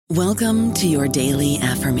Welcome to your daily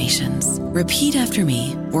affirmations. Repeat after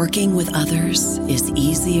me. Working with others is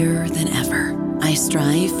easier than ever. I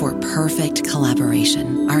strive for perfect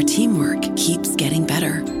collaboration. Our teamwork keeps getting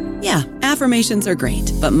better. Yeah, affirmations are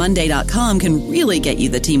great, but Monday.com can really get you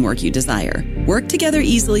the teamwork you desire. Work together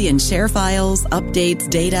easily and share files, updates,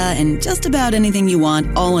 data, and just about anything you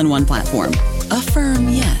want all in one platform. Affirm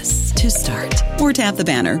yes to start, or tap the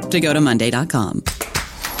banner to go to Monday.com.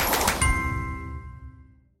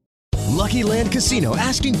 Lucky Land Casino,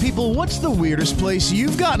 asking people, what's the weirdest place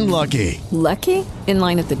you've gotten lucky? Lucky? In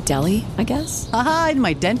line at the deli, I guess? Aha, in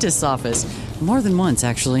my dentist's office. More than once,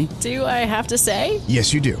 actually. Do I have to say?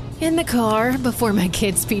 Yes, you do. In the car before my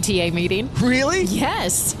kids' PTA meeting. Really?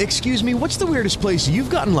 Yes. Excuse me, what's the weirdest place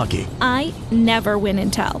you've gotten lucky? I never win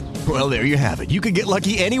and tell. Well, there you have it. You can get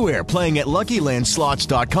lucky anywhere, playing at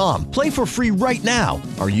LuckyLandSlots.com. Play for free right now.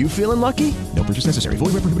 Are you feeling lucky? No purchase necessary.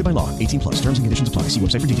 Void where prohibited by law. 18+. Terms and conditions apply. See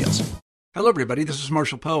website for details. Hello, everybody. This is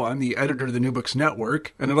Marshall Poe. I'm the editor of the New Books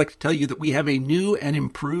Network, and I'd like to tell you that we have a new and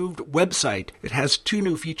improved website. It has 2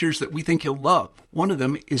 new features that we think you'll love. One of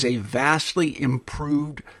them is a vastly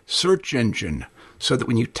improved search engine, so that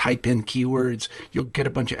when you type in keywords, you'll get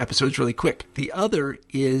a bunch of episodes really quick. The other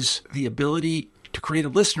is the ability to create a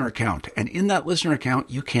listener account. And in that listener account,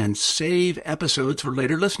 you can save episodes for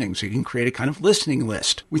later listening. So you can create a kind of listening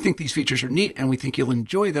list. We think these features are neat, and we think you'll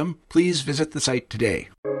enjoy them. Please visit the site today.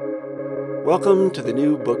 Welcome to the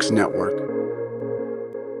New Books Network.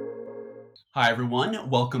 Hi, everyone.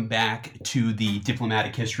 Welcome back to the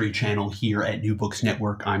Diplomatic History channel here at New Books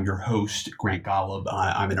Network. I'm your host, Grant Golub.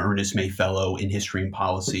 I'm an Ernest May Fellow in History and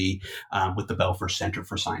Policy with the Belfer Center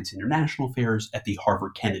for Science and International Affairs at the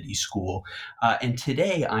Harvard Kennedy School. And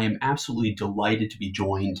today I am absolutely delighted to be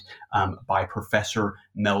joined by Professor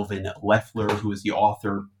Melvin Leffler, who is the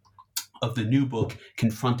author of the new book,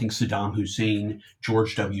 Confronting Saddam Hussein,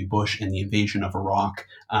 George W. Bush, and the Invasion of Iraq,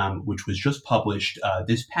 which was just published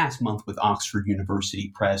this past month with Oxford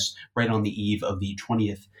University Press, right on the eve of the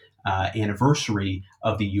 20th anniversary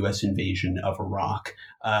of the U.S. invasion of Iraq.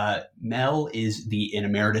 Mel is an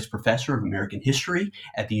emeritus professor of American history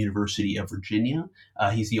at the University of Virginia.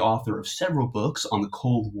 He's the author of several books on the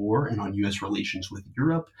Cold War and on U.S. relations with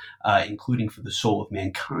Europe, including For the Soul of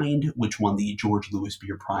Mankind, which won the George Louis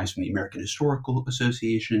Beer Prize from the American Historical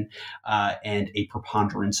Association, and A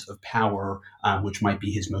Preponderance of Power, which might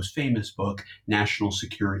be his most famous book, National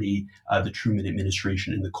Security, the Truman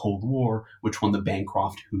Administration in the Cold War, which won the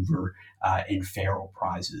Bancroft, Hoover, and Farrell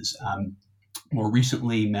Prizes. More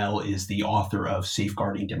recently, Mel is the author of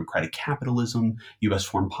Safeguarding Democratic Capitalism, U.S.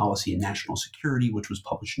 Foreign Policy and National Security, which was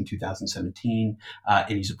published in 2017.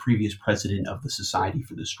 And he's a previous president of the Society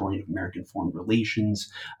for the Historian of American Foreign Relations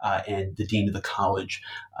and the dean of the College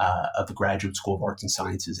of the Graduate School of Arts and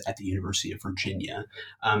Sciences at the University of Virginia.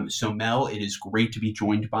 So, Mel, it is great to be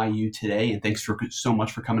joined by you today, and thanks so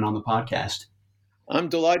much for coming on the podcast. I'm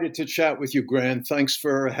delighted to chat with you, Grant. Thanks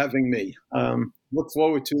for having me. Look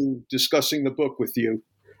forward to discussing the book with you.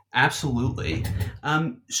 Absolutely.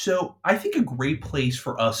 So I think a great place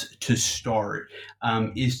for us to start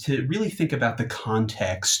is to really think about the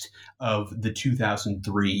context of the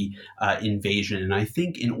 2003 invasion. And I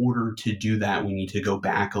think in order to do that, we need to go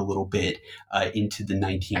back a little bit into the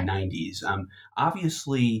 1990s.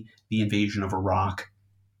 Obviously, the invasion of Iraq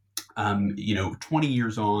 20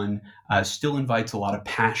 years on, still invites a lot of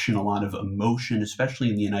passion, a lot of emotion, especially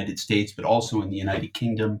in the United States, but also in the United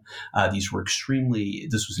Kingdom. This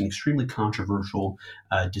was an extremely controversial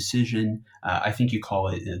decision. I think you call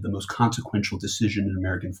it the most consequential decision in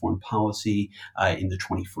American foreign policy in the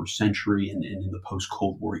 21st century and in the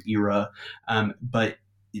post-Cold War era. But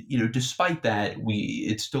despite that,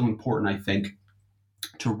 it's still important, I think,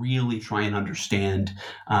 to really try and understand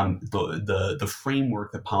the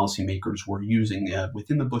framework that policymakers were using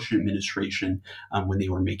within the Bush administration when they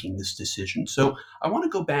were making this decision. So I want to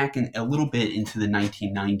go back a little bit into the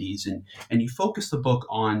 1990s, and you focus the book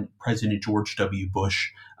on President George W. Bush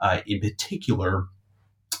in particular,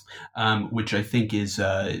 which I think is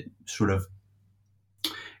a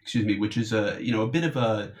bit of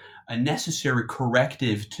a necessary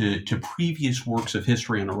corrective to previous works of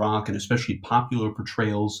history on Iraq, and especially popular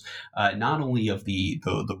portrayals, not only of the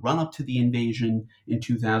run-up to the invasion in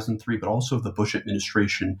 2003, but also of the Bush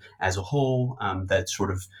administration as a whole,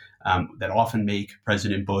 that often make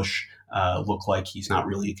President Bush look like he's not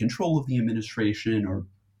really in control of the administration, or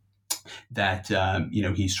that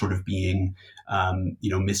he's sort of being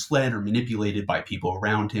misled or manipulated by people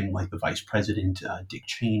around him, like the Vice President Dick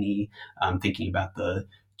Cheney. Thinking about the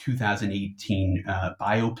 2018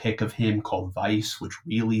 biopic of him called Vice, which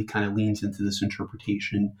really kind of leans into this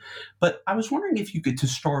interpretation. But I was wondering if you could, to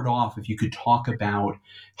start off, if you could talk about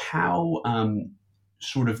how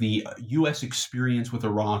sort of the U.S. experience with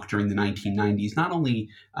Iraq during the 1990s, not only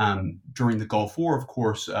during the Gulf War, of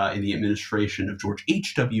course, in the administration of George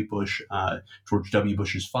H.W. Bush, George W.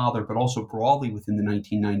 Bush's father, but also broadly within the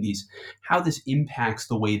 1990s, how this impacts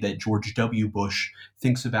the way that George W. Bush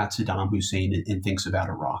thinks about Saddam Hussein and thinks about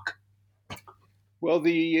Iraq. Well,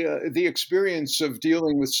 the experience of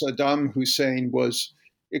dealing with Saddam Hussein was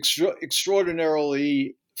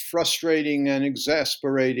extraordinarily frustrating and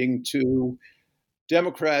exasperating to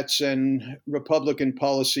Democrats and Republican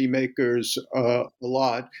policymakers a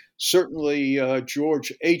lot. Certainly,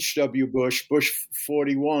 George H.W. Bush, Bush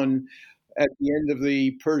 41, at the end of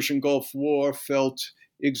the Persian Gulf War, felt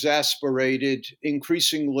exasperated.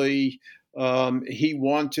 Increasingly, he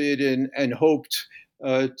wanted and hoped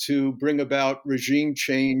to bring about regime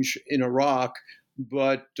change in Iraq,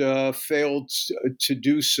 but failed to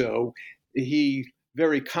do so. He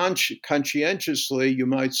very conscientiously, you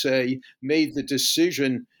might say, made the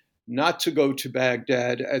decision not to go to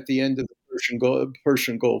Baghdad at the end of the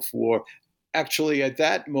Persian Gulf War. Actually, at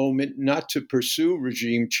that moment, not to pursue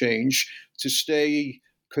regime change, to stay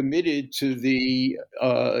committed to the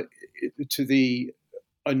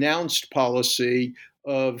announced policy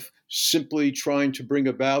of simply trying to bring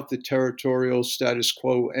about the territorial status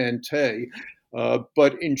quo ante.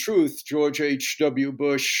 But in truth, George H.W.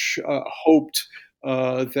 Bush hoped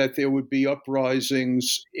that there would be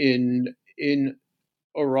uprisings in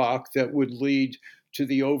Iraq that would lead to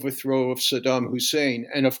the overthrow of Saddam Hussein.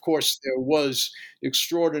 And of course, there was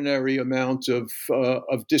extraordinary amount of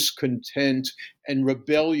discontent and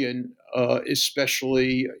rebellion,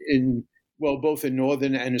 especially both in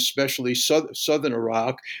northern and especially southern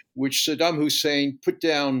Iraq, which Saddam Hussein put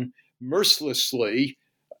down mercilessly.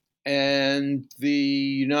 And the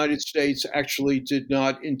United States actually did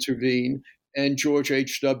not intervene. And George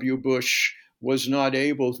H.W. Bush was not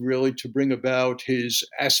able really to bring about his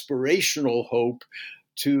aspirational hope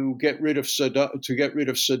to get rid of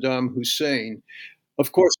Saddam Hussein.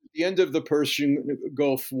 Of course, at the end of the Persian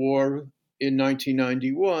Gulf War in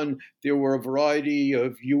 1991, there were a variety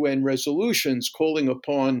of UN resolutions calling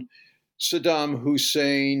upon Saddam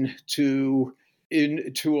Hussein to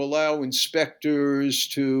allow inspectors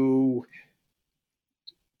to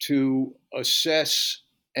assess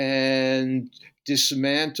and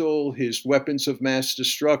dismantle his weapons of mass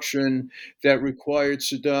destruction, that required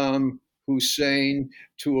Saddam Hussein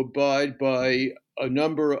to abide by a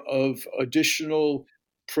number of additional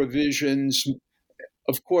provisions.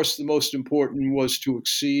 Of course, the most important was to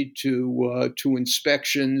accede to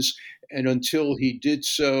inspections, and until he did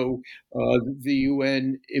so, the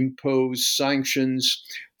UN imposed sanctions.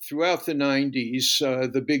 Throughout the 90s,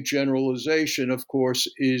 the big generalization, of course,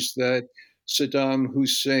 is that Saddam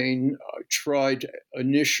Hussein tried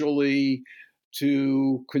initially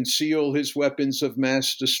to conceal his weapons of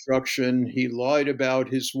mass destruction. He lied about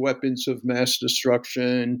his weapons of mass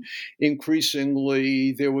destruction.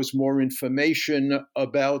 Increasingly, there was more information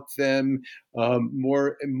about them,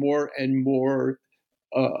 more and more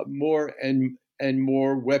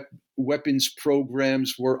weapons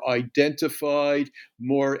programs were identified,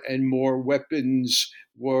 more and more weapons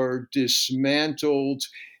were dismantled.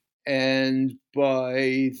 And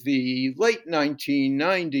by the late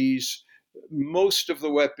 1990s, most of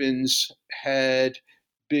the weapons had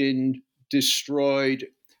been destroyed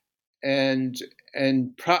and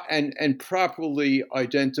properly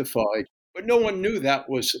identified, but no one knew that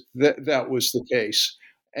was the case.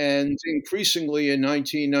 And increasingly in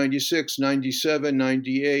 1996, 97,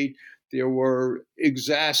 98, there were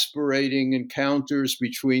exasperating encounters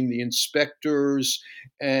between the inspectors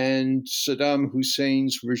and Saddam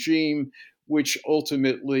Hussein's regime, which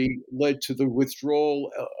ultimately led to the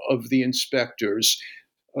withdrawal of the inspectors.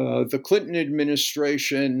 The Clinton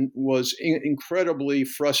administration was incredibly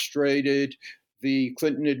frustrated. The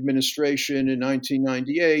Clinton administration in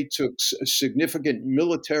 1998 took significant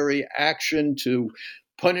military action to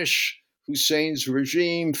punish Hussein's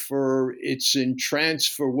regime for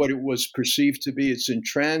what it was perceived to be its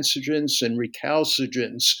intransigence and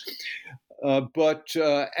recalcitrance. But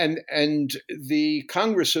the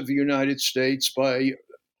Congress of the United States, by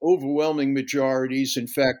overwhelming majorities, in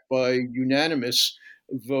fact, by unanimous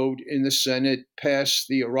vote in the Senate, passed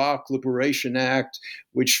the Iraq Liberation Act,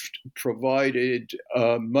 which provided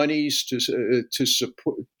monies to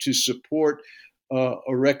support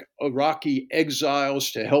Iraqi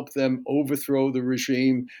exiles to help them overthrow the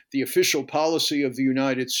regime. The official policy of the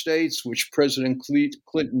United States, which President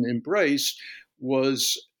Clinton embraced,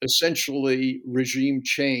 was essentially regime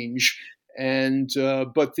change.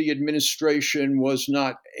 But the administration was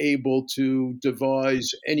not able to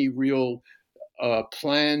devise any real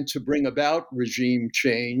plan to bring about regime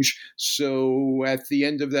change. So at the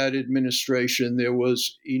end of that administration, there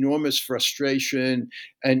was enormous frustration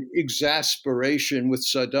and exasperation with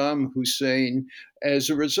Saddam Hussein as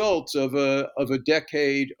a result of a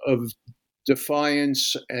decade of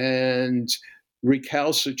defiance and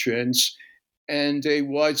recalcitrance, and a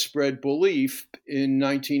widespread belief in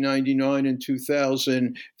 1999 and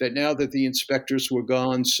 2000 that now that the inspectors were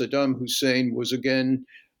gone, Saddam Hussein was again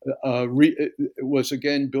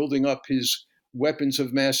building up his weapons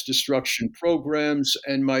of mass destruction programs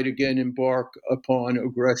and might again embark upon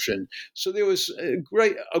aggression. So there was a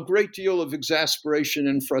great deal of exasperation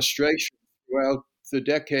and frustration throughout the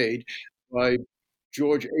decade by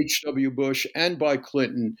George H.W. Bush and by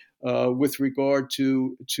Clinton with regard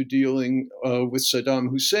to dealing with Saddam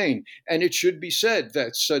Hussein. And it should be said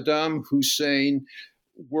that Saddam Hussein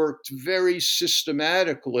worked very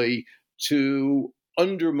systematically to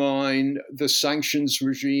undermine the sanctions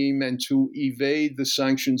regime and to evade the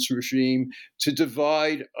sanctions regime, to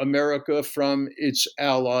divide America from its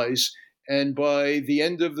allies. And by the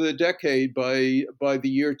end of the decade, by the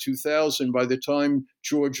year 2000, by the time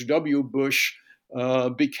George W. Bush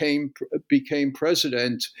became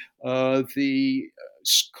president, the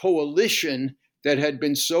coalition that had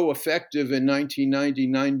been so effective in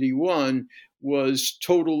 1990-91 was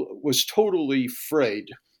totally frayed.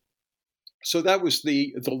 So that was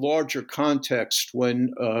the larger context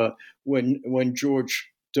when George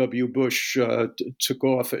W. Bush took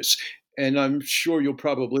office. And I'm sure you'll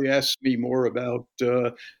probably ask me more about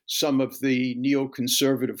some of the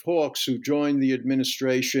neoconservative hawks who joined the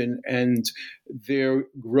administration and their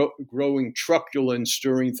growing truculence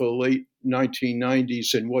during the late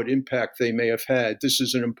 1990s and what impact they may have had. This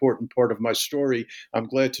is an important part of my story. I'm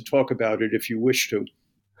glad to talk about it if you wish to.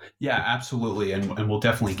 Yeah, absolutely. And we'll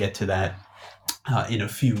definitely get to that in a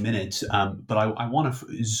few minutes. But I want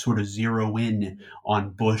to sort of zero in on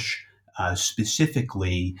Bush,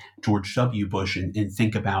 specifically George W. Bush, and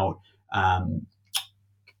think about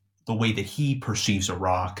the way that he perceives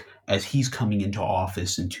Iraq as he's coming into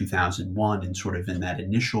office in 2001 and sort of in that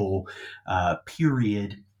initial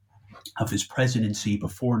period of his presidency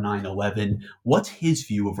before 9/11. What's his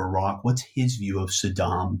view of Iraq? What's his view of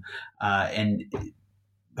Saddam? And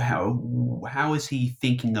how is he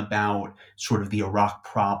thinking about sort of the Iraq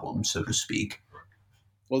problem, so to speak?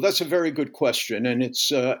 Well, that's a very good question, and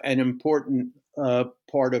it's an important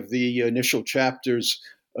part of the initial chapters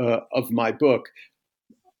of my book.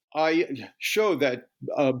 I show that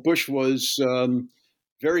Bush was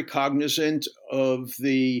very cognizant of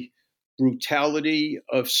the brutality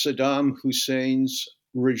of Saddam Hussein's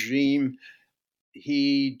regime.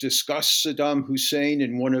 He discussed Saddam Hussein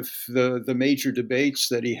in one of the major debates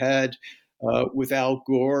that he had with Al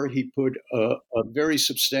Gore. He put a very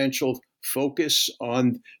substantial focus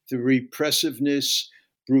on the repressiveness,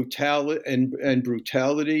 brutality, and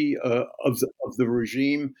brutality of the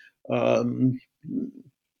regime.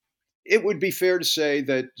 It would be fair to say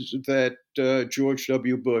that George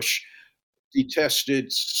W. Bush detested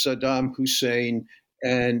Saddam Hussein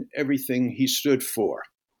and everything he stood for.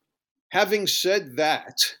 Having said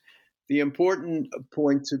that, the important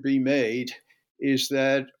point to be made is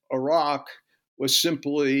that Iraq was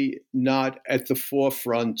simply not at the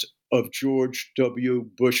forefront of George W.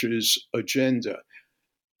 Bush's agenda.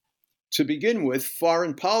 To begin with,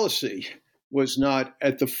 foreign policy was not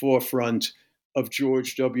at the forefront of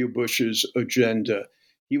George W. Bush's agenda.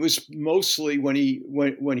 He was mostly, when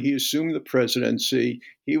he assumed the presidency,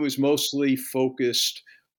 he was mostly focused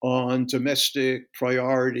on domestic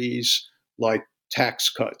priorities like tax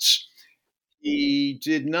cuts. He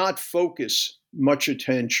did not focus much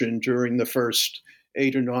attention during the first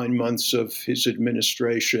 8 or 9 months of his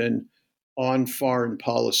administration on foreign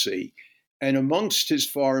policy. And amongst his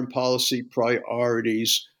foreign policy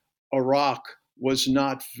priorities, Iraq was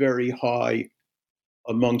not very high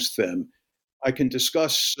amongst them. I can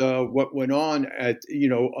discuss what went on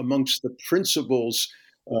amongst the principals,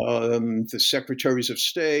 the secretaries of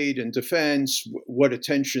state and defense, what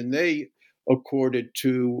attention they accorded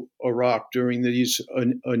to Iraq during these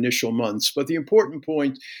initial months. But the important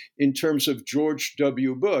point in terms of George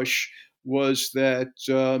W. Bush was that,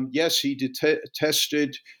 yes, he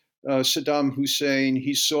detested Saddam Hussein.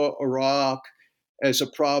 He saw Iraq as a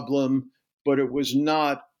problem, but it was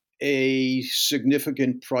not a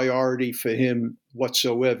significant priority for him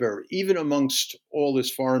whatsoever, even amongst all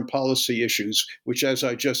his foreign policy issues, which, as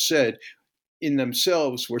I just said, in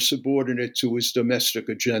themselves were subordinate to his domestic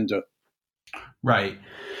agenda. Right.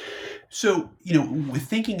 So, with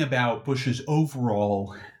thinking about Bush's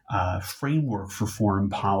overall framework for foreign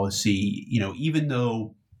policy, even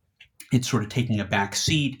though it's sort of taking a back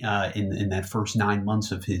seat in that first 9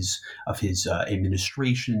 months of his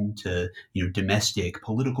administration to domestic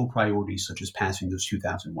political priorities such as passing those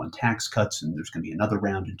 2001 tax cuts, and there's going to be another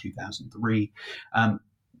round in 2003.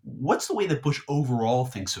 What's the way that Bush overall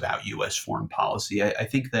thinks about U.S. foreign policy? I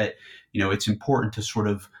think that it's important to sort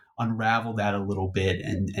of unravel that a little bit,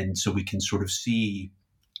 and so we can sort of see,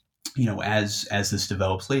 as this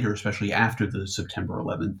develops later, especially after the September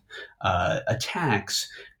 11th attacks,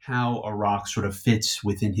 how Iraq sort of fits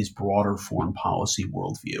within his broader foreign policy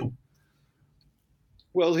worldview.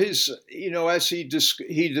 Well, as he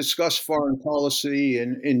discussed foreign policy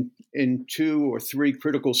in 2 or 3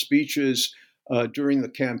 critical speeches during the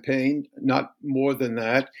campaign, not more than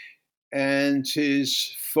that, and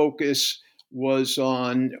his focus was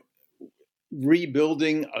on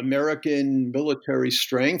rebuilding American military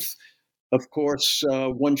strength. Of course,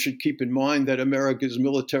 one should keep in mind that America's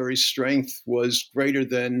military strength was greater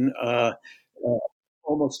than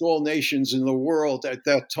almost all nations in the world at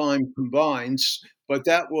that time combined. But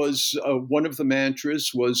that was one of the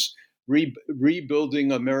mantras, was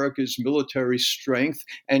rebuilding America's military strength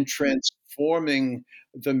and transforming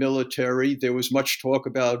the military. There was much talk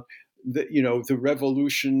about the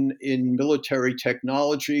revolution in military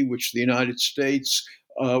technology, which the United States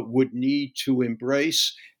would need to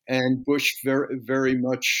embrace. And Bush very, very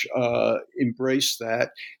much embraced that.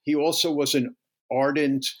 He also was an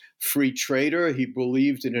ardent free trader. He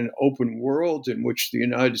believed in an open world in which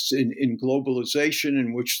in globalization,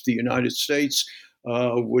 in which the United States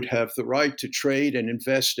would have the right to trade and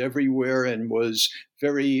invest everywhere, and was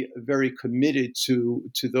very, very committed to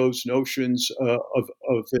those notions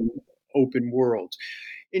of an open world.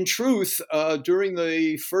 In truth, during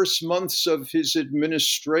the first months of his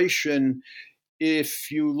administration,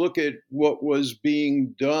 if you look at what was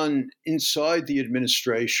being done inside the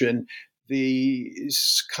administration,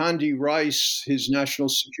 Condi Rice, his national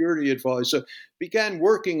security advisor, began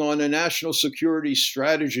working on a national security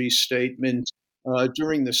strategy statement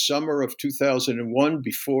during the summer of 2001,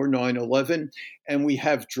 before 9/11, and we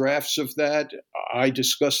have drafts of that. I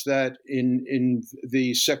discussed that in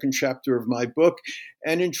the second chapter of my book.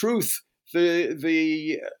 And in truth,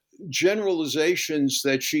 the generalizations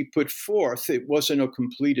that she put forth, it wasn't a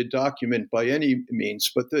completed document by any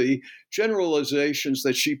means, but the generalizations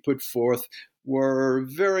that she put forth were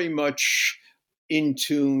very much in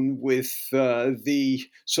tune with the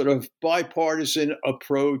sort of bipartisan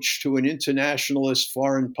approach to an internationalist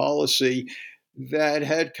foreign policy that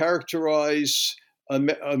had characterized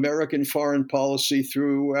American foreign policy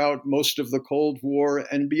throughout most of the Cold War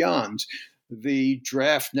and beyond. The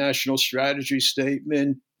draft national strategy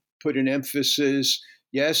statement put an emphasis,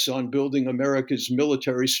 yes, on building America's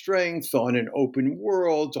military strength, on an open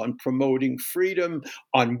world, on promoting freedom,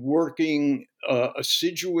 on working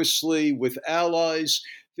assiduously with allies.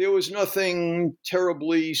 There was nothing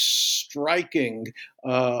terribly striking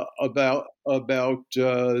about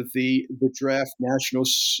the draft national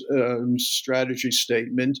strategy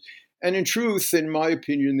statement. And in truth, in my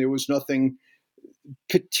opinion, there was nothing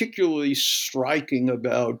particularly striking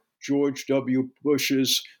about George W.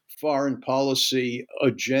 Bush's foreign policy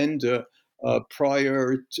agenda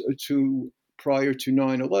prior to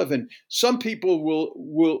 9/11. Some people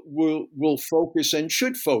will focus and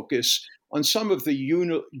should focus on some of the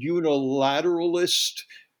unilateralist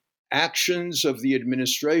actions of the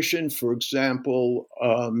administration. For example,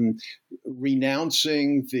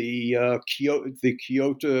 renouncing the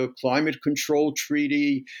Kyoto Climate Control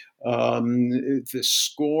Treaty, the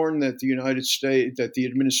scorn that the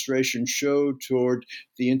administration showed toward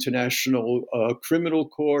the International Criminal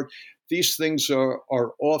Court. These things are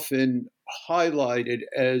often highlighted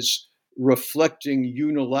as reflecting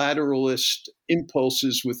unilateralist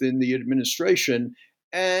impulses within the administration,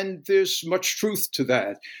 and there's much truth to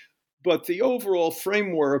that. But the overall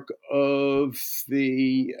framework of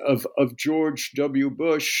George W.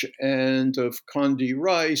 Bush and of Condi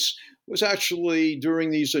Rice was actually,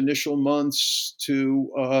 during these initial months,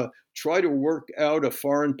 to try to work out a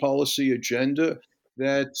foreign policy agenda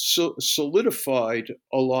that solidified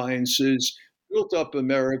alliances, built up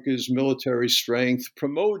America's military strength,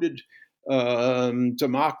 promoted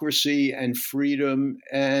democracy and freedom,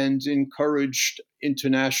 and encouraged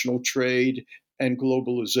international trade and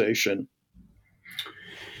globalization.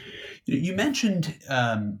 You mentioned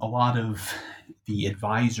a lot of the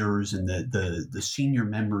advisors and the senior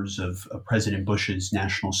members of President Bush's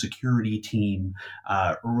national security team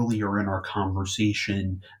earlier in our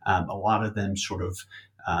conversation. A lot of them sort of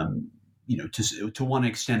to one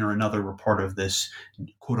extent or another, were part of this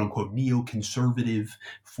quote unquote neoconservative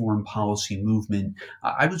foreign policy movement.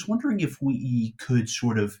 I was wondering if we could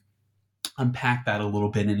sort of unpack that a little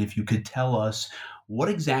bit, and if you could tell us what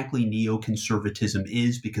exactly neoconservatism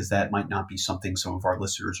is, because that might not be something some of our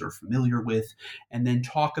listeners are familiar with, and then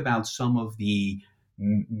talk about some of the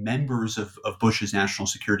members of Bush's national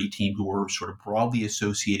security team who were sort of broadly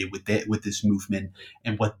associated with this movement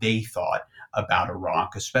and what they thought about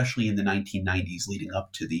Iraq, especially in the 1990s leading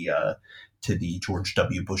up to the George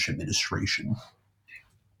W. Bush administration.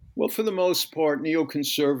 Well, for the most part,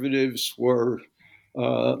 neoconservatives were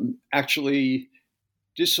actually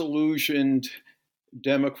disillusioned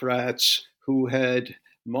Democrats who had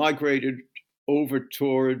migrated over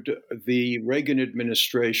toward the Reagan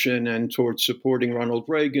administration and toward supporting Ronald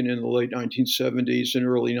Reagan in the late 1970s and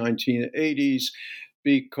early 1980s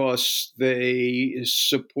because they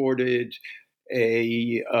supported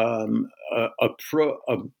a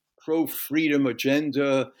pro-freedom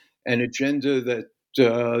agenda, an agenda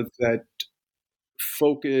that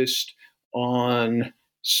focused on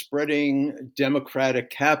spreading democratic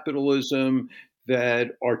capitalism,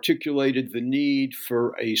 that articulated the need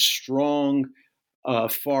for a strong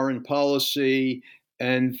foreign policy,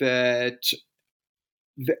 and that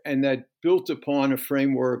built upon a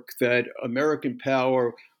framework that American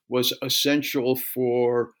power was essential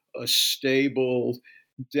for a stable,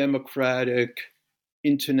 democratic,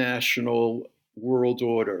 international world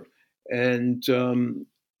order. And during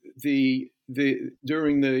the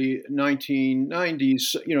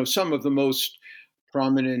 1990s, some of the most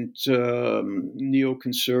prominent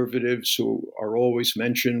neoconservatives who are always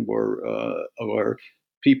mentioned were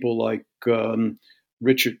people like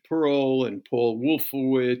Richard Pearl and Paul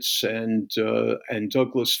Wolfowitz and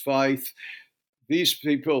Douglas Feith. These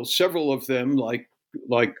people, several of them, like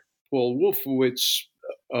Paul Wolfowitz,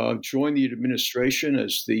 joined the administration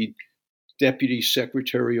as the Deputy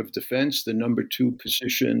Secretary of Defense, the number 2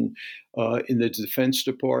 position in the Defense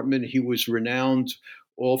Department. He was renowned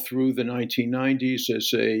all through the 1990s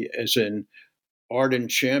as an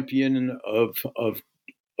ardent champion of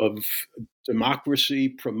democracy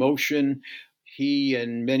promotion. He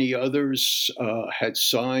and many others had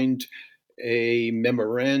signed a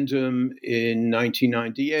memorandum in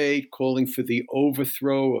 1998 calling for the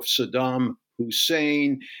overthrow of Saddam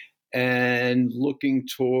Hussein and looking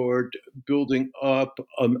toward building up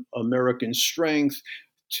American strength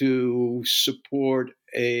to support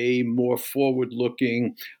a more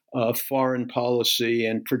forward-looking foreign policy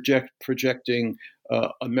and projecting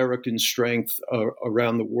American strength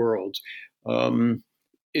around the world.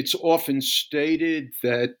 It's often stated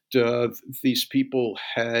that these people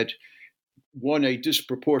had, one, a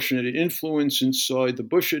disproportionate influence inside the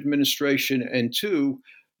Bush administration, and two,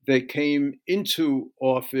 they came into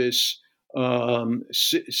office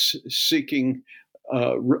seeking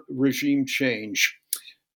regime change.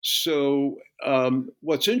 So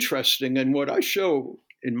what's interesting, and what I show,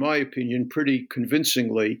 in my opinion, pretty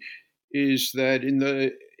convincingly, is that in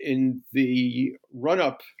the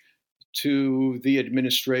run-up to the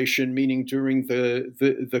administration, meaning during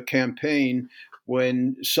the campaign,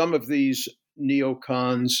 when some of these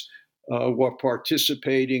neocons were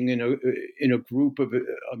participating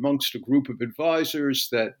amongst a group of advisors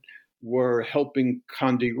that were helping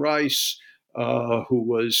Condi Rice, who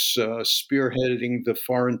was spearheading the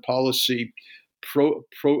foreign policy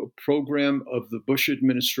program of the Bush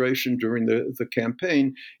administration during the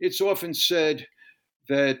campaign. It's often said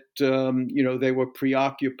that they were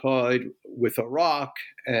preoccupied with Iraq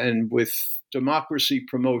and with democracy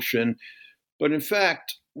promotion, but in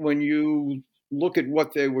fact, when you look at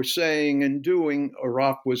what they were saying and doing,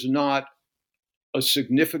 Iraq was not a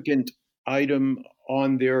significant item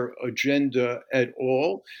on their agenda at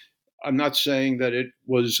all. I'm not saying that it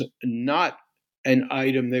was not an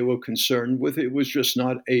item they were concerned with. It was just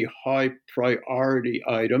not a high priority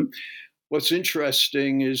item. What's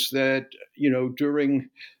interesting is that, during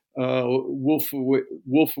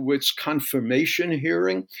Wolfowitz's confirmation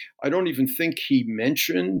hearing, I don't even think he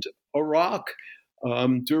mentioned Iraq.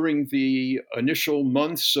 During the initial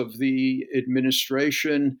months of the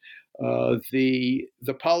administration, the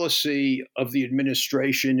policy of the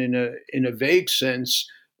administration, in a vague sense,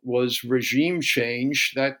 was regime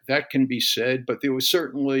change. That can be said, but there was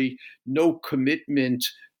certainly no commitment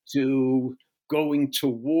to going to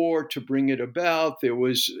war to bring it about. There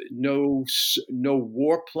was no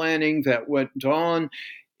war planning that went on.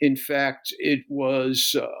 In fact, it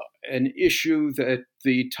was an issue that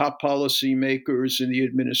the top policymakers in the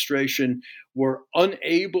administration were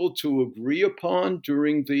unable to agree upon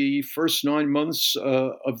during the first 9 months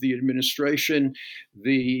of the administration.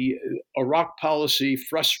 The Iraq policy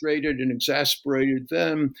frustrated and exasperated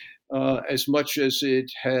them as much as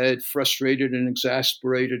it had frustrated and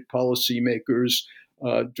exasperated policymakers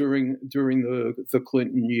during the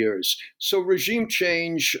Clinton years. So regime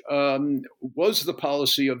change was the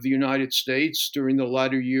policy of the United States during the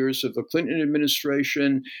latter years of the Clinton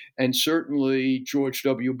administration, and certainly George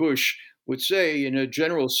W. Bush would say in a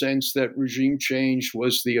general sense that regime change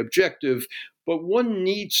was the objective, but one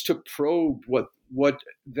needs to probe what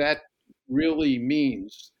that really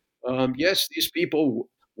means. Yes, these people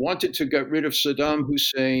wanted to get rid of Saddam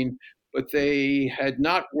Hussein, but they had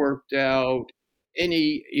not worked out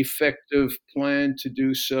any effective plan to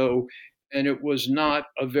do so, and it was not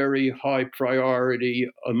a very high priority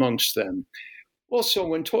amongst them. Also,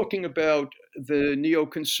 when talking about the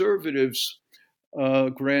neoconservatives,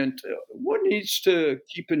 Grant, one needs to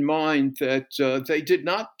keep in mind that they did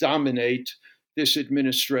not dominate this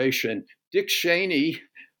administration. Dick Cheney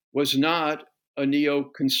was not a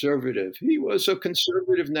neoconservative. He was a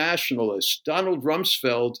conservative nationalist. Donald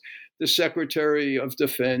Rumsfeld, the Secretary of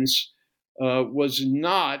Defense, was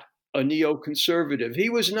not a neoconservative. He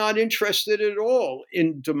was not interested at all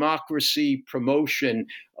in democracy promotion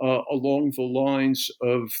along the lines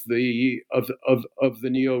of the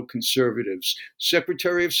neoconservatives.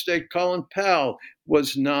 Secretary of State Colin Powell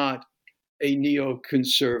was not a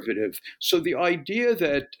neoconservative. So the idea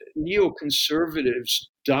that neoconservatives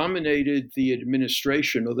dominated the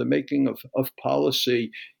administration or the making of policy,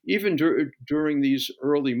 even during these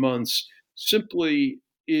early months, simply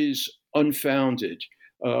is unfounded.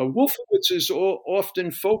 Wolfowitz is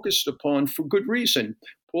often focused upon for good reason.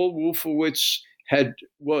 Paul Wolfowitz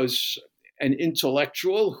was an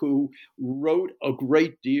intellectual who wrote a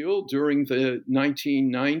great deal during the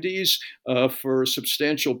 1990s. For a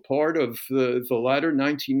substantial part of the latter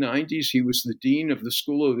 1990s, he was the dean of the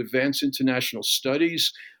School of Advanced International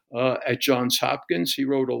Studies at Johns Hopkins. He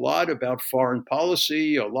wrote a lot about foreign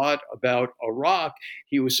policy, a lot about Iraq.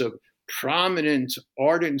 He was a prominent,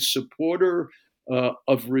 ardent supporter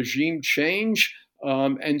of regime change,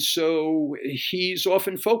 and so he's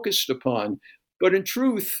often focused upon. But in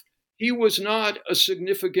truth, he was not a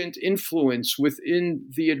significant influence within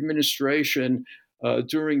the administration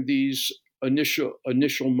during these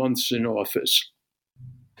initial months in office.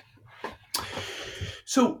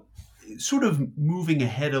 So, sort of moving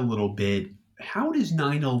ahead a little bit, how does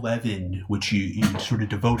 9/11, which you sort of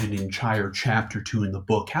devoted an entire chapter to in the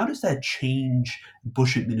book, how does that change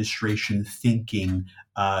Bush administration thinking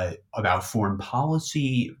about foreign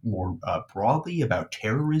policy more broadly, about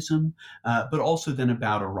terrorism, but also then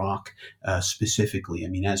about Iraq specifically? I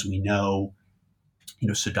mean, as we know,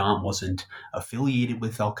 Saddam wasn't affiliated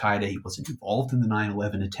with al-Qaeda. He wasn't involved in the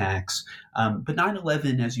 9/11 attacks. But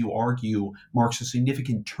 9/11, as you argue, marks a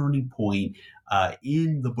significant turning point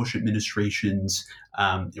in the Bush administration's,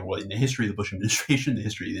 in the history of the Bush administration, the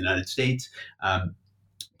history of the United States,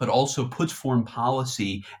 but also puts foreign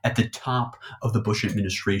policy at the top of the Bush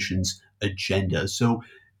administration's agenda. So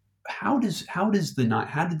how did the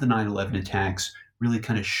 9/11 attacks really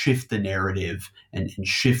kind of shift the narrative and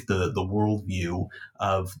shift the worldview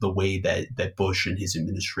of the way that Bush and his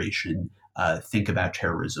administration think about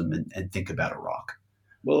terrorism and think about Iraq?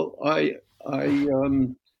 Well, I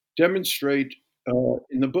demonstrate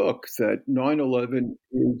in the book that 9/11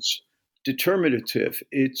 is determinative.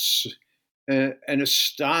 It's an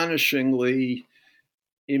astonishingly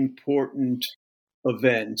important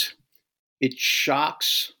event. It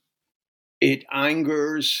shocks, it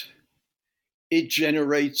angers, it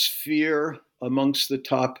generates fear amongst the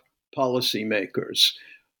top policymakers.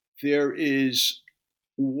 There is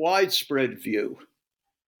widespread view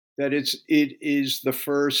that it is the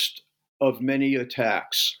first of many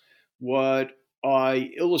attacks. What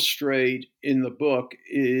I illustrate in the book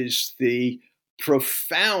is the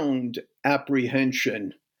profound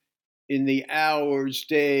apprehension in the hours,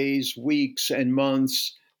 days, weeks, and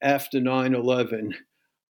months after 9/11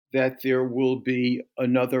 that there will be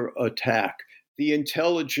another attack. The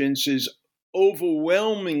intelligence is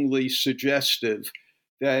overwhelmingly suggestive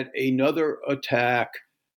that another attack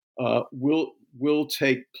will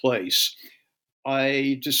take place.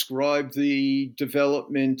 I describe the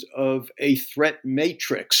development of a threat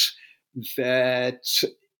matrix that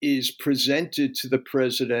is presented to the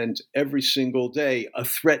president every single day, a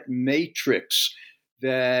threat matrix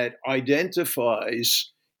that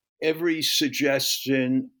identifies every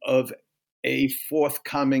suggestion of a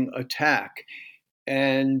forthcoming attack.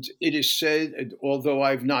 And it is said, although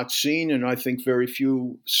I've not seen, and I think very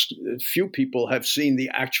few people have seen the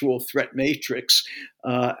actual threat matrix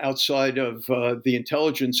outside of the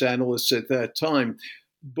intelligence analysts at that time,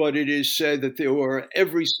 but it is said that there were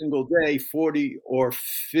every single day 40 or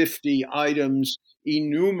 50 items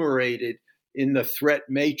enumerated in the threat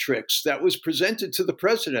matrix that was presented to the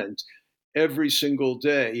president every single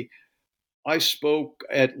day. I spoke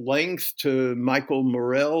at length to Michael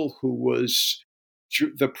Morell, who was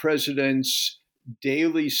the president's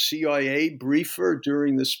daily CIA briefer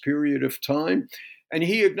during this period of time. And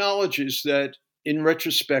he acknowledges that, in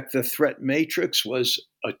retrospect, the threat matrix was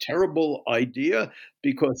a terrible idea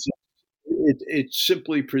because it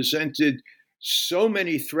simply presented so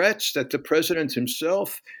many threats that the president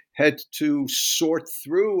himself had to sort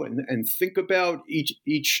through and think about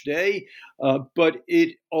each day. But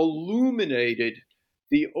it illuminated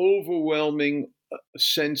the overwhelming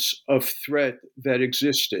sense of threat that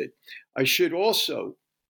existed. I should also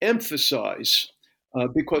emphasize,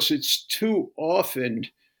 because it's too often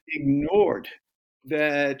ignored,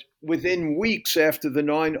 that within weeks after the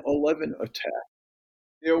 9/11 attack,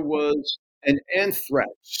 there was an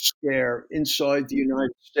anthrax scare inside the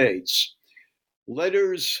United States.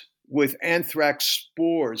 Letters with anthrax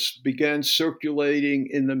spores began circulating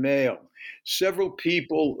in the mail. Several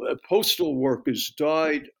people, postal workers,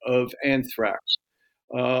 died of anthrax.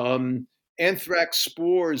 Anthrax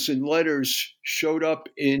spores in letters showed up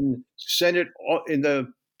in the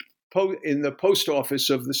post office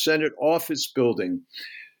of the Senate office building.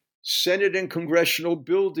 Senate and congressional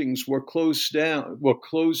buildings were closed down.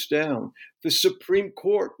 The Supreme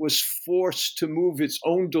Court was forced to move its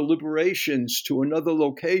own deliberations to another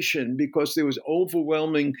location because there was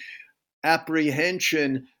overwhelming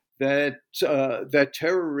apprehension that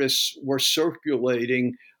terrorists were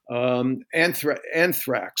circulating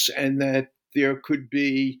anthrax, and that there could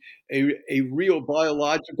be a real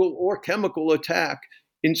biological or chemical attack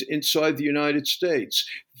inside the United States.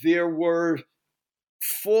 There were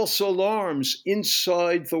false alarms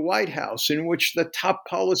inside the White House in which the top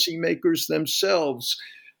policymakers themselves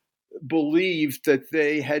believed that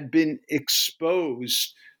they had been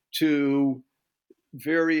exposed to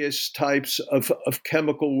various types of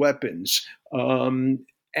chemical weapons.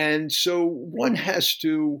 And so one has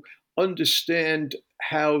to understand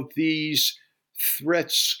how these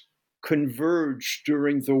threats converged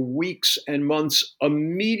during the weeks and months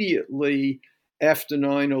immediately after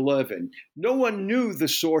 9/11. No one knew the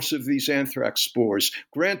source of these anthrax spores.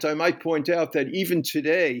 Grant, I might point out that even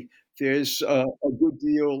today, there's a good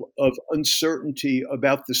deal of uncertainty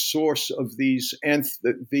about the source of these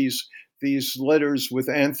letters with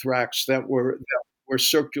anthrax that were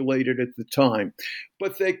circulated at the time.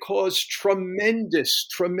 But they caused tremendous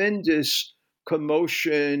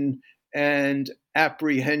commotion and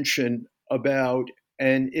apprehension about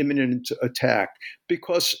an imminent attack,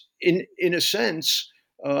 because in a sense,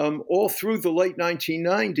 all through the late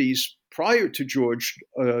 1990s, prior to George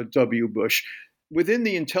W. Bush, within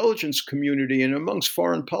the intelligence community and amongst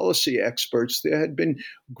foreign policy experts, there had been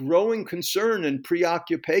growing concern and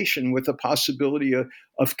preoccupation with the possibility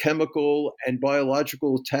of chemical and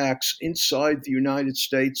biological attacks inside the United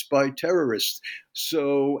States by terrorists.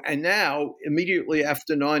 So, and now, immediately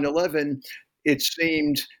after 9/11, it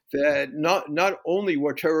seemed that not only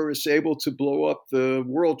were terrorists able to blow up the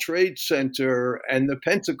World Trade Center and the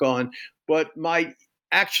Pentagon, but might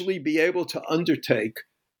actually be able to undertake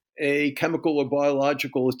a chemical or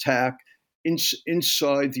biological attack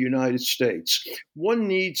inside the United States. One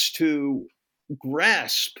needs to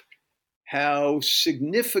grasp how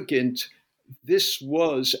significant this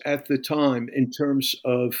was at the time in terms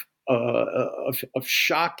of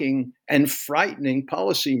shocking and frightening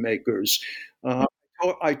policymakers.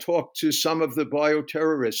 I talked to some of the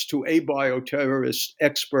bioterrorists, to a bioterrorist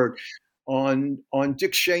expert on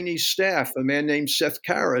Dick Cheney's staff, a man named Seth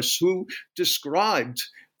Karras, who described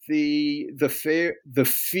the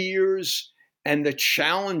fears and the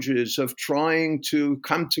challenges of trying to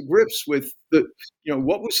come to grips with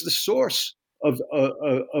what was the source of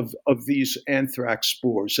these anthrax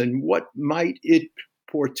spores and what might it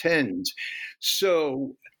portend.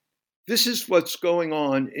 So this is what's going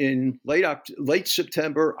on in late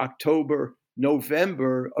September, October,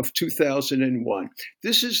 November of 2001.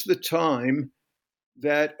 This is the time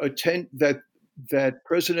that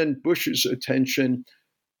President Bush's attention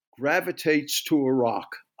gravitates to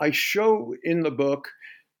Iraq. I show in the book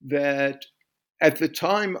that at the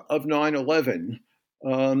time of 9/11,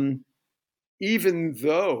 even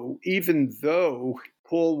though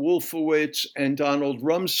Paul Wolfowitz and Donald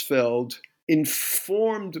Rumsfeld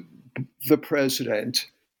informed the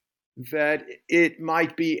president that it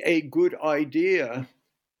might be a good idea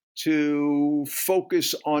to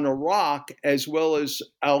focus on Iraq as well as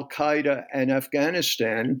Al Qaeda and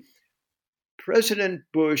Afghanistan, President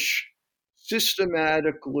Bush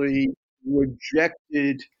systematically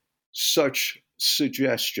rejected such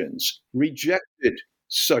suggestions.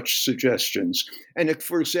 And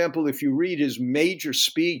for example, if you read his major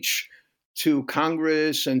speech to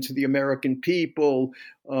Congress and to the American people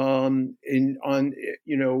on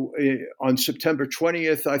September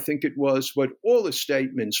 20th, I think it was, but all the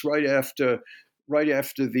statements right after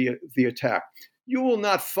the attack, you will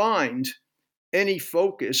not find any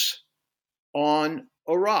focus on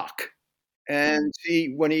Iraq. And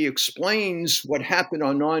when he explains what happened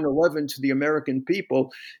on 9/11 to the American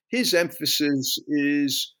people, his emphasis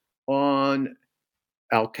is on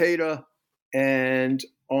Al Qaeda and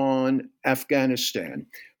on Afghanistan.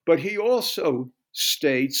 But he also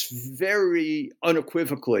states very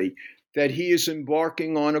unequivocally that he is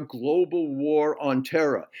embarking on a global war on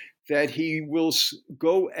terror, that he will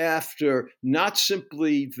go after not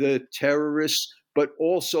simply the terrorists, but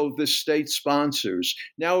also the state sponsors.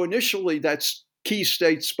 Now, initially, that key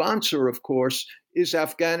state sponsor, of course, is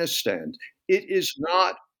Afghanistan. It is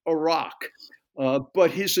not Iraq.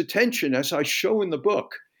 But his attention, as I show in the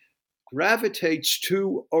book, gravitates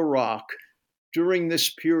to Iraq during this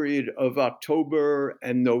period of October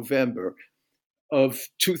and November of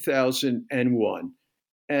 2001.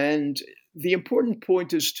 And the important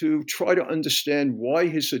point is to try to understand why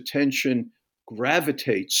his attention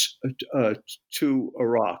gravitates to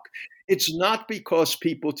Iraq. It's not because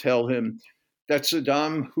people tell him that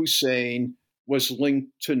Saddam Hussein was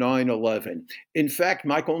linked to 9/11. In fact,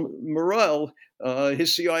 Michael Morell,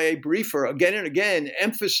 his CIA briefer, again and again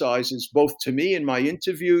emphasizes, both to me in my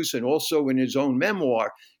interviews and also in his own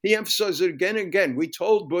memoir, he emphasizes it again and again. We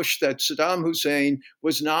told Bush that Saddam Hussein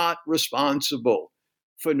was not responsible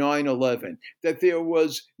for 9/11, that there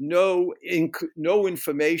was no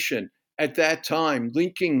information at that time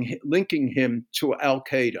linking him to Al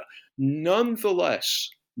Qaeda. Nonetheless,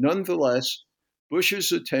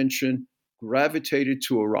 Bush's attention gravitated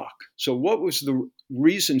to Iraq. So what was the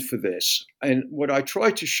reason for this? And what I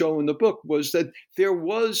tried to show in the book was that there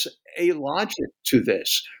was a logic to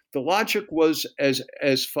this. The logic was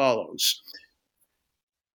as follows.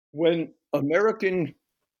 When American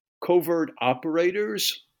covert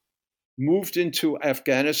operators moved into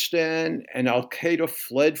Afghanistan and Al Qaeda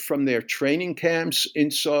fled from their training camps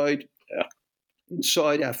inside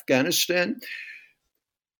Afghanistan,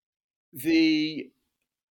 the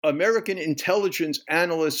American intelligence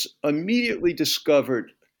analysts immediately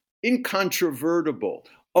discovered incontrovertible,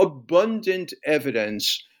 abundant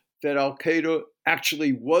evidence that Al Qaeda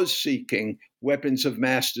actually was seeking weapons of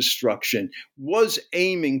mass destruction, was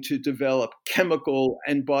aiming to develop chemical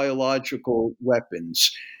and biological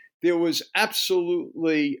weapons. There was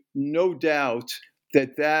absolutely no doubt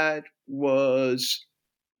that that was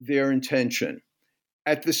their intention.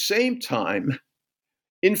 At the same time,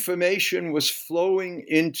 information was flowing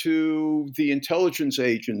into the intelligence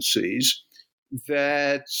agencies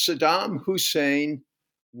that Saddam Hussein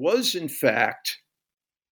was, in fact,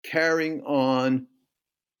 carrying on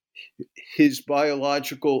his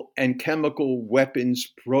biological and chemical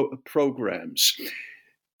weapons programs.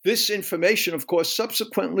 This information, of course,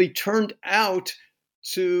 subsequently turned out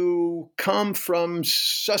to come from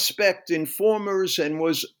suspect informers and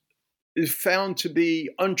was found to be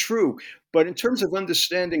untrue. But in terms of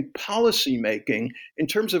understanding policymaking, in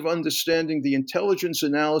terms of understanding the intelligence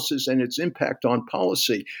analysis and its impact on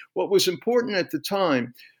policy, what was important at the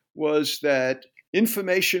time was that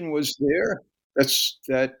information was there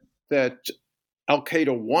that Al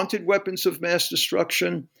Qaeda wanted weapons of mass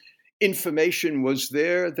destruction. Information was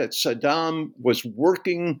there that Saddam was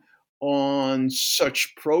working on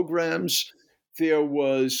such programs. There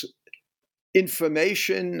was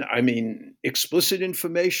information, explicit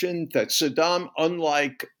information, that Saddam,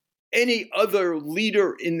 unlike any other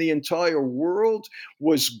leader in the entire world,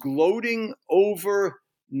 was gloating over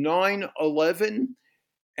 9/11.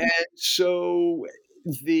 And so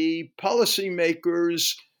the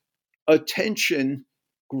policymakers' attention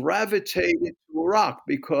gravitated to Iraq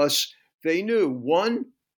because they knew, one,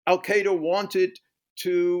 Al Qaeda wanted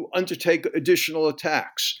to undertake additional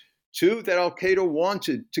attacks. Two, that Al Qaeda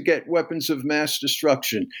wanted to get weapons of mass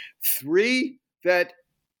destruction. Three, that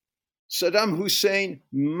Saddam Hussein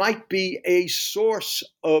might be a source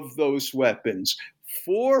of those weapons.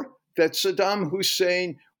 Four, that Saddam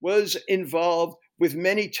Hussein was involved with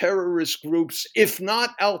many terrorist groups, if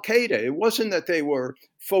not Al Qaeda. It wasn't that they were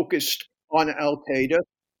focused on Al Qaeda.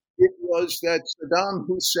 It was that Saddam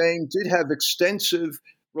Hussein did have extensive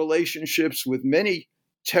relationships with many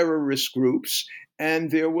terrorist groups,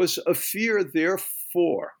 and there was a fear,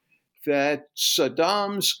 therefore, that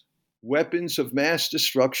Saddam's weapons of mass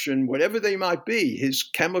destruction, whatever they might be, his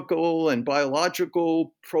chemical and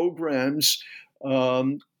biological programs,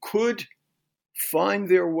 could find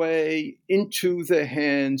their way into the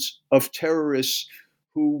hands of terrorists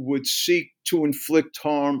who would seek to inflict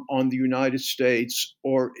harm on the United States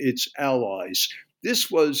or its allies. This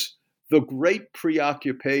was the great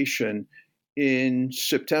preoccupation in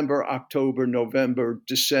September, October, November,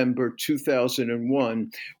 December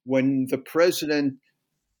 2001, when the president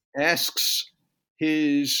asks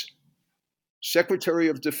his Secretary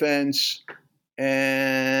of Defense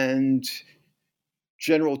and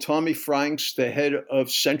General Tommy Franks, the head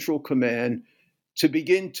of Central Command, to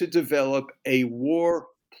begin to develop a war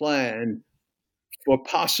plan for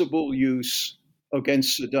possible use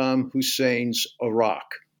against Saddam Hussein's Iraq.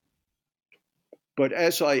 But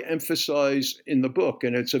as I emphasize in the book,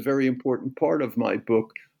 and it's a very important part of my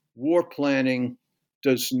book, war planning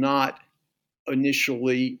does not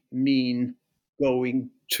initially mean going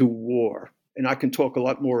to war. And I can talk a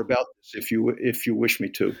lot more about this if you wish me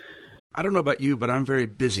to. I don't know about you, but I'm very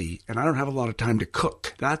busy and I don't have a lot of time to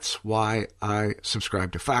cook. That's why I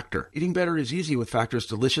subscribe to Factor. Eating better is easy with Factor's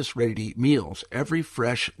delicious, ready-to-eat meals. Every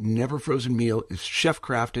fresh, never frozen meal is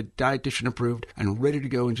chef-crafted, dietitian approved, and ready to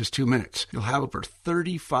go in just 2 minutes. You'll have over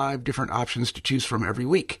 35 different options to choose from every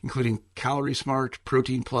week, including Calorie Smart,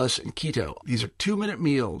 Protein Plus, and Keto. These are 2-minute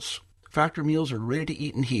meals. Factor meals are ready to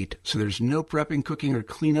eat and heat, so there's no prepping, cooking, or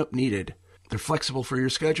cleanup needed. They're flexible for your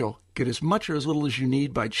schedule. Get as much or as little as you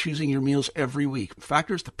need by choosing your meals every week.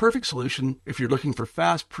 Factor is the perfect solution if you're looking for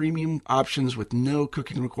fast, premium options with no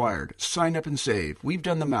cooking required. Sign up and save. We've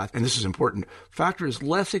done the math, and this is important. Factor is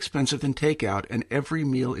less expensive than takeout, and every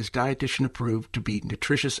meal is dietitian approved to be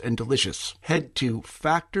nutritious and delicious. Head to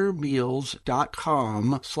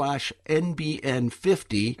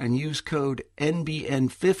factormeals.com/NBN50 and use code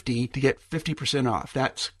NBN50 to get 50% off.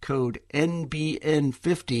 That's code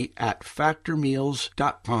NBN50 at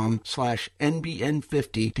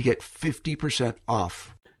factormeals.com/NBN50 to get 50%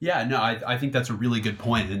 off. Yeah, no, I think that's a really good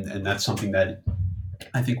point, and that's something that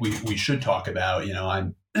I think we should talk about. You know,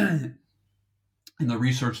 I'm in the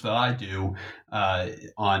research that I do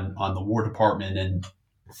on the War Department and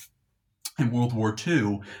World War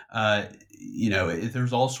II. You know,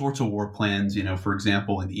 there's all sorts of war plans. You know, for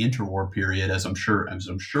example, in the interwar period, as I'm sure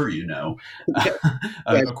you know,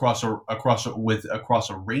 across a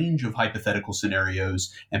range of hypothetical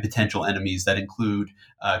scenarios and potential enemies that include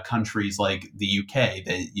countries like the UK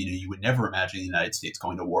that you would never imagine the United States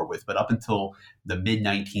going to war with. But up until the mid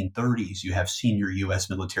 1930s, you have senior U.S.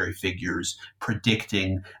 military figures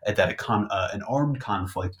predicting that an armed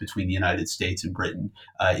conflict between the United States and Britain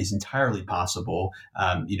is entirely possible.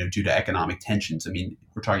 Due to economic tensions. I mean,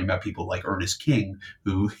 we're talking about people like Ernest King,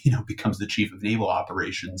 who becomes the chief of naval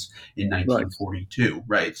operations in 1942,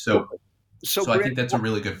 right? So I think that's a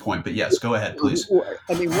really good point. But yes, go ahead, please.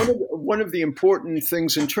 I mean, one of the important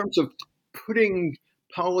things in terms of putting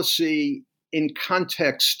policy in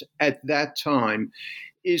context at that time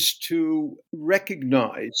is to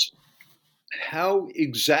recognize how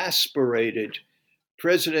exasperated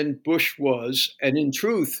President Bush was, and in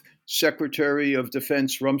truth, Secretary of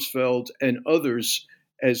Defense Rumsfeld and others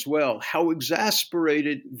as well, how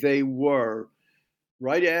exasperated they were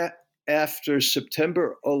right after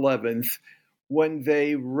September 11th when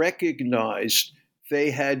they recognized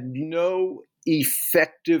they had no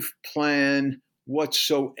effective plan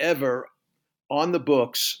whatsoever on the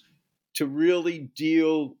books to really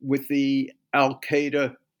deal with the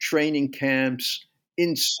al-Qaeda training camps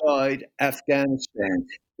inside Afghanistan.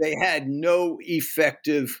 They had no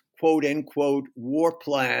effective, quote unquote, war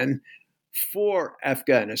plan for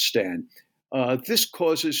Afghanistan. This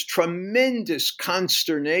causes tremendous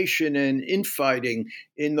consternation and infighting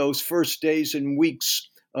in those first days and weeks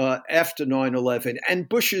after 9/11. And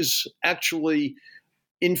Bush is actually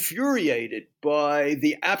infuriated by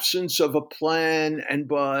the absence of a plan and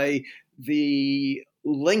by the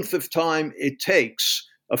length of time it takes,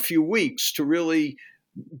 a few weeks, to really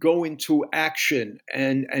go into action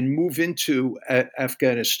and move into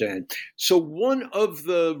Afghanistan. So one of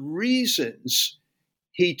the reasons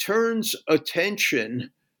he turns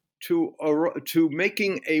attention to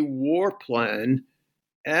making a war plan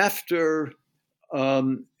after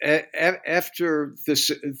the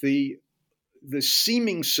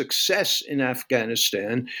seeming success in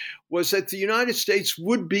Afghanistan was that the United States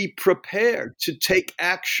would be prepared to take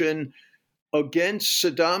action against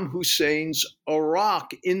Saddam Hussein's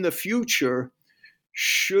Iraq in the future,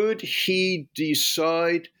 should he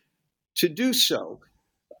decide to do so.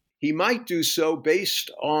 he might do so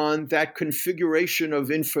based on that configuration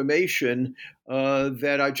of information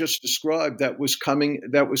that I just described that was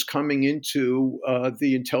coming into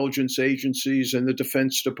the intelligence agencies and the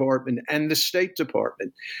Defense Department and the State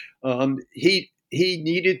Department. He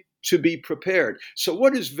needed to be prepared. So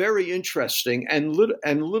what is very interesting and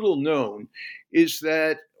little known is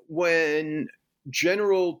that when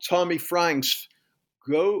General Tommy Franks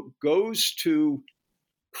goes to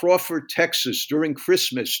Crawford, Texas during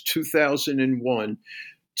Christmas 2001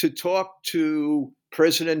 to talk to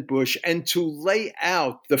President Bush and to lay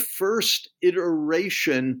out the first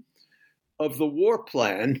iteration of the war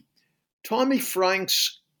plan, Tommy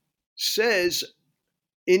Franks says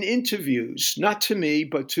in interviews, not to me,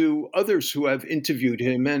 but to others who have interviewed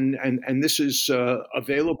him, and this is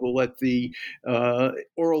available at the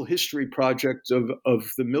Oral History Project of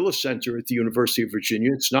the Miller Center at the University of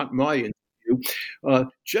Virginia. It's not my interview.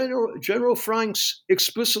 General Franks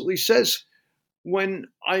explicitly says, when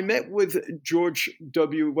I met with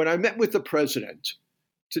when I met with the president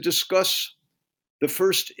to discuss the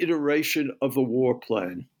first iteration of the war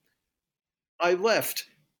plan, I left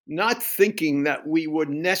not thinking that we would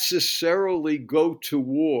necessarily go to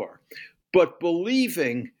war, but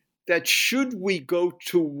believing that should we go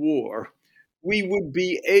to war, we would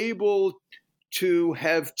be able to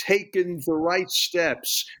have taken the right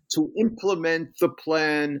steps to implement the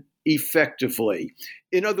plan effectively.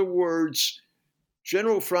 In other words,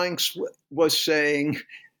 General Franks was saying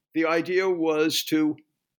the idea was to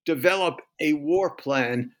develop a war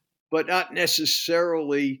plan, but not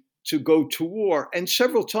necessarily to go to war. And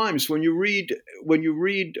several times when you read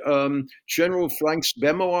General Franks'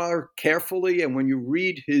 memoir carefully, and when you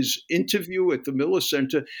read his interview at the Miller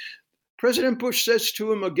Center, President Bush says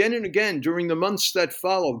to him again and again during the months that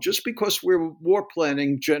follow, just because we're war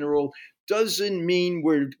planning, General, doesn't mean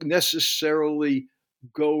we're necessarily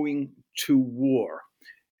going to war.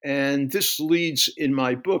 And this leads in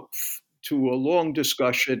my book to a long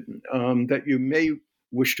discussion that you may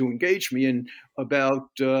wish to engage me in about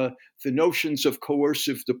the notions of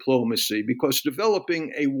coercive diplomacy, because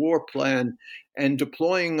developing a war plan and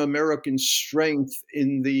deploying American strength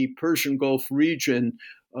in the Persian Gulf region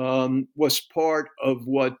was part of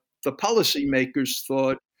what the policymakers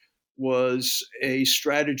thought was a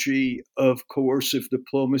strategy of coercive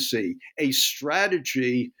diplomacy, a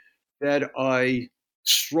strategy that I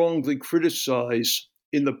strongly criticize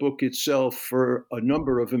in the book itself for a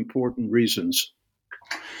number of important reasons.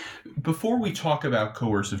 Before we talk about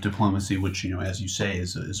coercive diplomacy, which, as you say,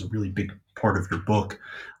 is a really big part of your book,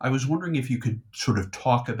 I was wondering if you could sort of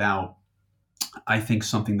talk about, I think,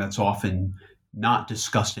 something that's often not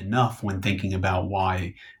discussed enough when thinking about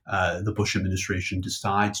why the Bush administration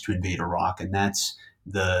decides to invade Iraq, and that's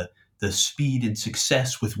the speed and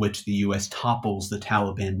success with which the U.S. topples the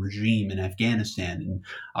Taliban regime in Afghanistan in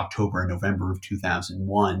October and November of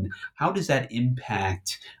 2001. How does that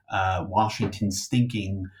impact Washington's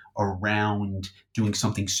thinking around doing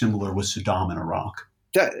something similar with Saddam in Iraq?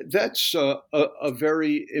 That's a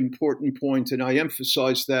very important point, and I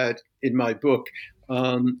emphasize that in my book.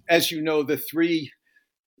 As you know, the three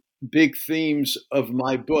big themes of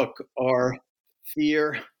my book are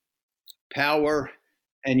fear, power,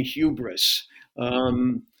 and hubris.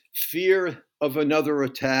 Fear of another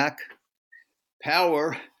attack,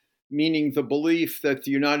 power, meaning the belief that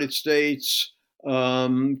the United States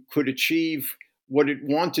could achieve what it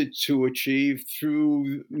wanted to achieve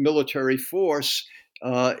through military force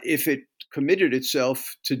if it committed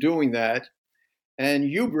itself to doing that. And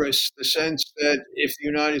hubris, the sense that if the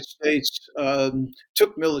United States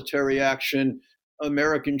took military action,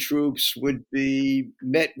 American troops would be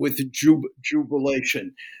met with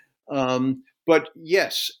jubilation. But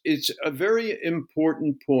yes, it's a very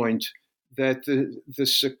important point that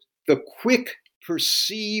the quick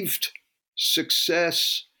perceived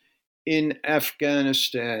success in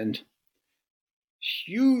Afghanistan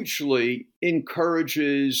hugely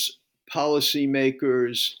encourages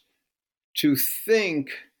policymakers to think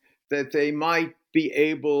that they might be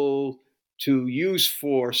able to use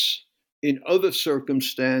force in other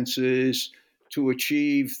circumstances to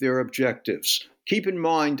achieve their objectives. Keep in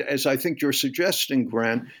mind, as I think you're suggesting,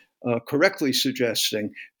 Grant, correctly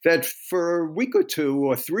suggesting, that for a week or 2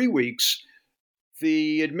 or 3 weeks,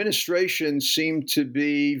 the administration seemed to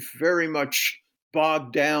be very much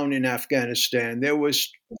bogged down in Afghanistan. There was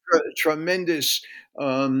tremendous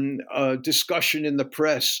discussion in the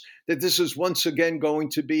press that this is once again going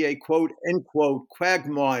to be a quote, end quote,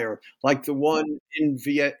 quagmire like the one in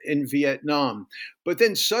Vietnam. But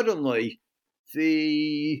then suddenly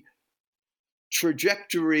the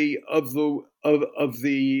trajectory of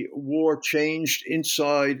the war changed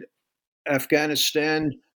inside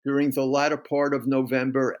Afghanistan during the latter part of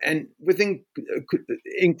November, and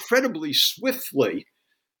incredibly swiftly,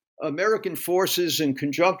 American forces in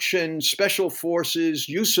conjunction, special forces,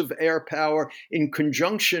 use of air power in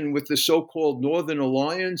conjunction with the so-called Northern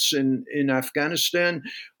Alliance in Afghanistan,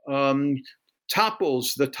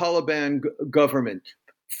 topples the Taliban government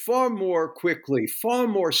far more quickly, far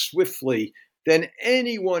more swiftly than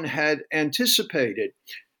anyone had anticipated.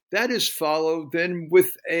 That is followed then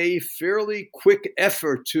with a fairly quick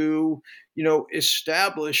effort to,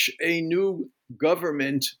 establish a new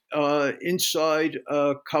government inside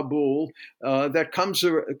Kabul that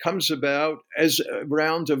comes about as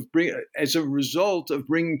a result of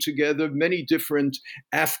bringing together many different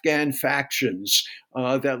Afghan factions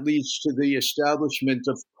that leads to the establishment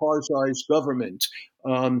of Karzai's government.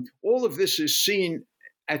 All of this is seen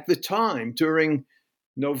at the time during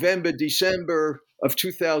November, December of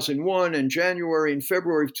 2001 and January and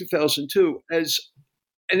February of 2002 as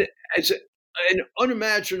an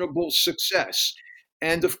unimaginable success.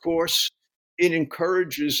 And of course, it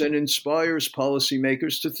encourages and inspires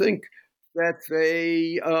policymakers to think that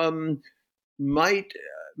they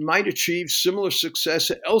might achieve similar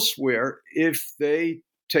success elsewhere if they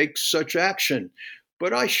take such action.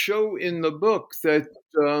 But I show in the book that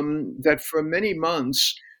that for many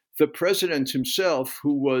months, the president himself,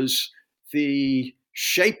 who was the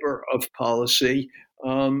shaper of policy,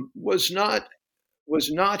 was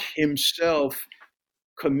not himself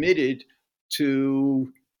committed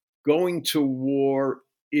to going to war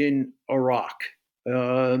in Iraq.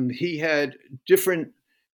 He had different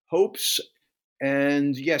hopes,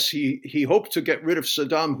 and yes, he hoped to get rid of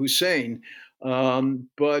Saddam Hussein,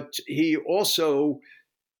 but he also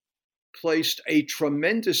placed a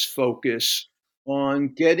tremendous focus on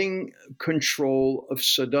getting control of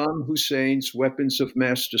Saddam Hussein's weapons of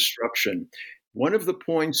mass destruction. One of the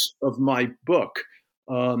points of my book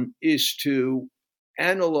is to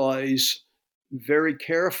analyze very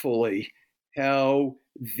carefully how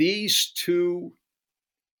these two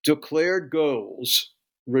declared goals,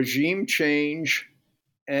 regime change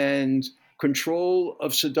and control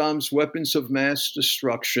of Saddam's weapons of mass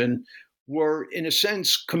destruction, were, in a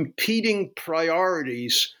sense, competing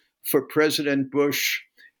priorities for President Bush,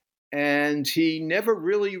 and he never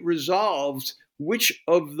really resolved which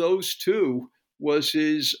of those two was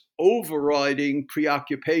his overriding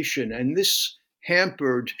preoccupation. And this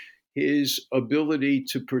hampered his ability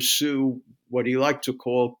to pursue what he liked to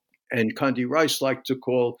call, and Condi Rice liked to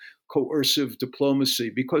call, coercive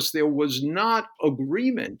diplomacy, because there was not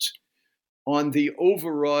agreement on the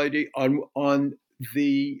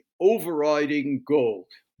overriding goal.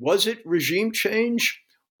 Was it regime change,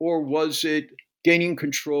 or was it gaining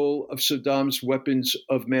control of Saddam's weapons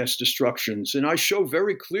of mass destruction? And I show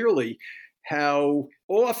very clearly how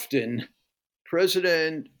often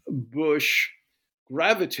President Bush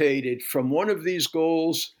gravitated from one of these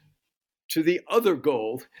goals to the other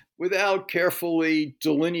goal without carefully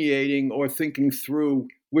delineating or thinking through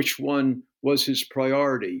which one was his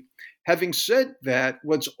priority. Having said that,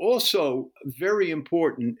 what's also very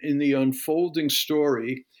important in the unfolding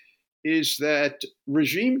story is that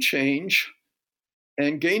regime change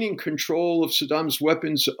and gaining control of Saddam's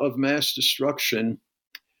weapons of mass destruction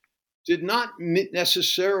did not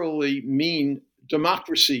necessarily mean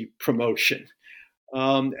democracy promotion.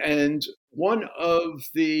 And one of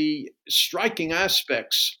the striking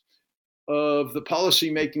aspects of the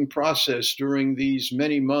policymaking process during these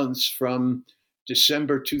many months from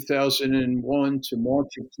December 2001 to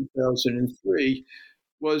March of 2003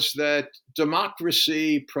 was that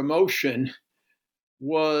democracy promotion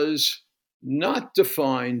was not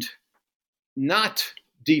defined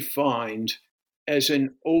as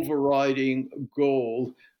an overriding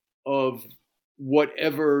goal of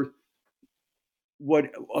whatever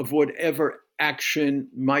action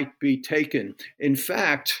might be taken. In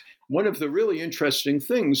fact, one of the really interesting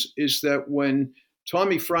things is that when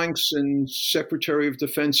Tommy Franks and Secretary of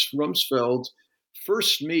Defense Rumsfeld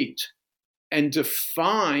first meet and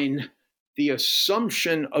define the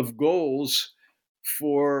assumption of goals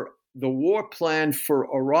for the war plan for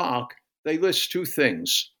Iraq, they list two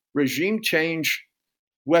things: regime change,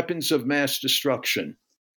 weapons of mass destruction.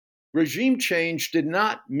 Regime change did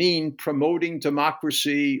not mean promoting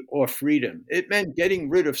democracy or freedom. It meant getting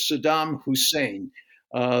rid of Saddam Hussein,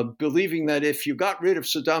 believing that if you got rid of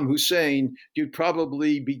Saddam Hussein, you'd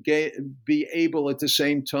probably be able at the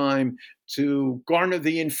same time to garner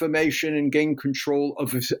the information and gain control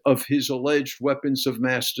of his alleged weapons of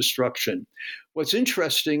mass destruction. What's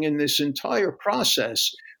interesting in this entire process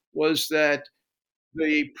was that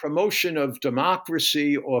the promotion of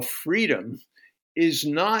democracy or freedom is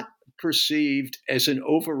not perceived as an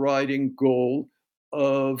overriding goal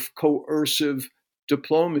of coercive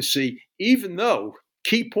diplomacy, even though,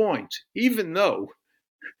 key point, even though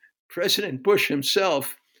President Bush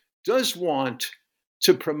himself does want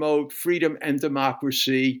to promote freedom and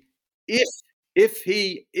democracy if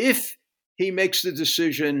he makes the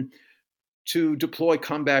decision to deploy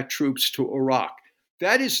combat troops to Iraq.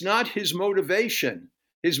 That is not his motivation.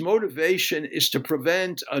 His motivation is to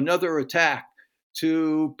prevent another attack,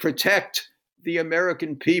 to protect the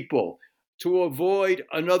American people, to avoid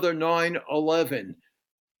another 9/11,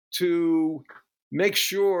 to make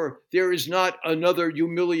sure there is not another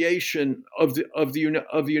humiliation of the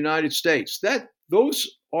United States.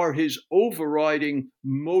 Those are his overriding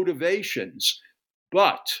motivations.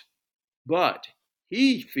 But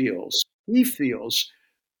he feels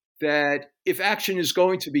that if action is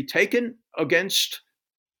going to be taken against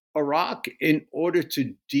Iraq in order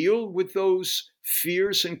to deal with those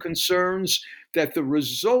fears and concerns, that the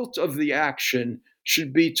result of the action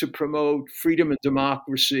should be to promote freedom and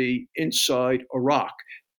democracy inside Iraq.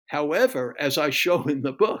 However, as I show in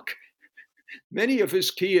the book, many of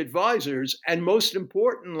his key advisors, and most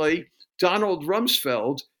importantly, Donald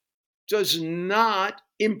Rumsfeld, does not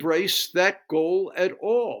embrace that goal at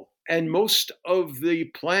all. And most of the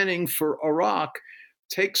planning for Iraq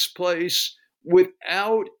takes place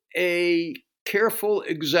without a careful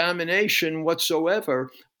examination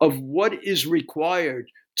whatsoever of what is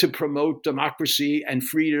required to promote democracy and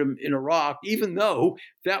freedom in Iraq, even though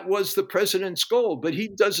that was the president's goal. But he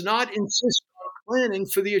does not insist on planning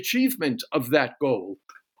for the achievement of that goal.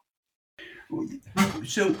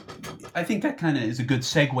 So I think that kind of is a good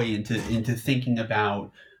segue into thinking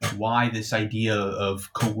about why this idea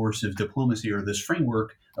of coercive diplomacy, or this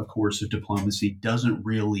framework of coercive diplomacy, doesn't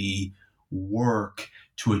really work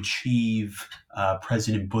to achieve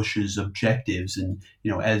President Bush's objectives. And,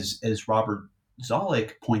 as Robert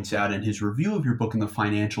Zoellick points out in his review of your book in the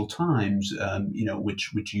Financial Times,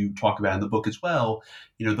 which you talk about in the book as well,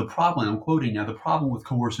 the problem, I'm quoting now, the problem with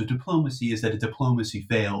coercive diplomacy is that if diplomacy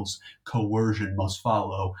fails, coercion must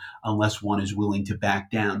follow unless one is willing to back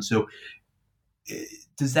down. So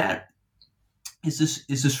is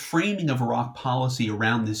this framing of Iraq policy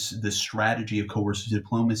around this strategy of coercive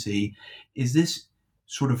diplomacy, is this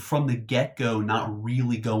sort of from the get-go not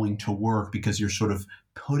really going to work because you're sort of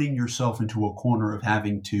putting yourself into a corner of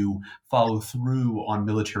having to follow through on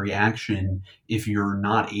military action if you're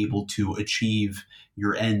not able to achieve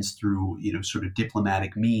your ends through, sort of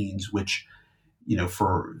diplomatic means, which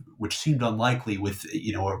seemed unlikely with,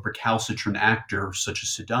 a recalcitrant actor such as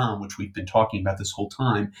Saddam, which we've been talking about this whole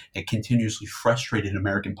time, that continuously frustrated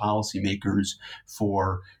American policymakers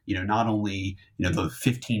for, not only, the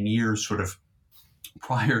 15 years sort of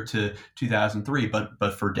prior to 2003,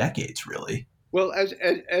 but for decades, really. Well,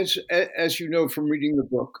 as you know from reading the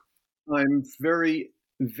book, I'm very,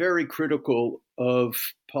 very critical of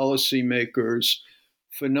policymakers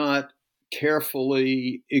for not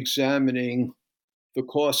carefully examining the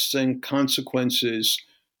costs and consequences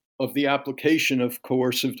of the application of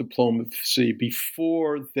coercive diplomacy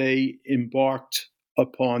before they embarked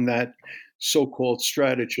upon that so-called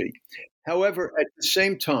strategy. However, at the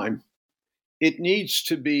same time, it needs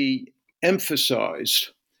to be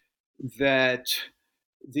emphasized that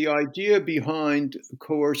the idea behind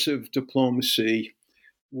coercive diplomacy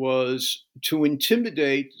was to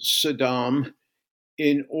intimidate Saddam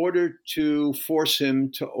in order to force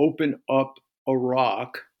him to open up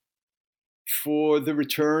Iraq for the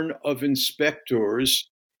return of inspectors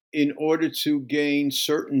in order to gain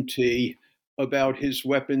certainty about his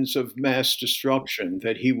weapons of mass destruction,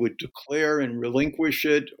 that he would declare and relinquish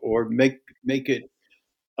it or make it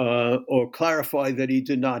or clarify that he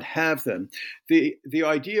did not have them. The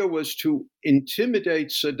idea was to intimidate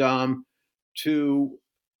Saddam, to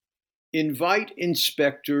invite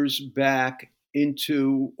inspectors back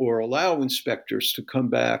into, or allow inspectors to come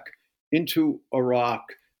back into Iraq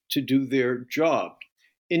to do their job.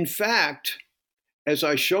 In fact, as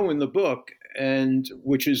I show in the book, and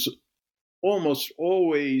which is almost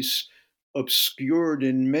always obscured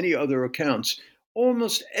in many other accounts,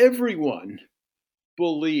 almost everyone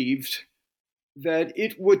believed that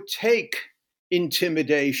it would take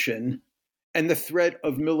intimidation and the threat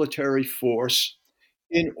of military force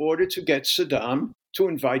in order to get Saddam to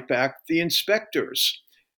invite back the inspectors.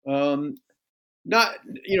 Not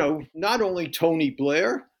only Tony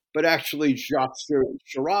Blair, but actually Jacques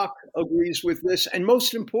Chirac agrees with this. And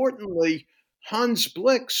most importantly, Hans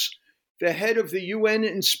Blix, the head of the UN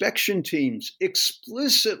inspection teams,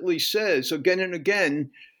 explicitly says again and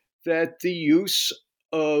again that the use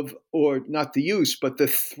of, or not the use, but the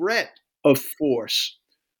threat of force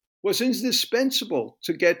was indispensable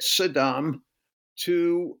to get Saddam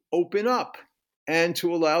to open up and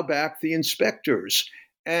to allow back the inspectors.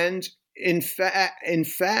 And in fact,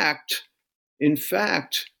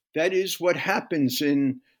 that is what happens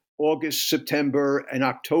in August, September, and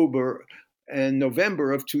October and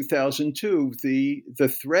November of 2002. The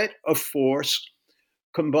threat of force,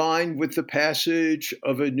 combined with the passage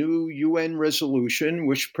of a new UN resolution,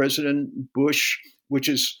 which President Bush, which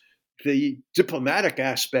is the diplomatic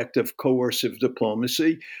aspect of coercive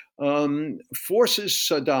diplomacy, forces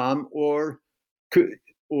Saddam or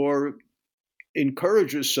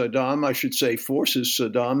encourages Saddam, I should say, forces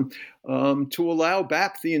Saddam to allow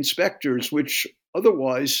back the inspectors, which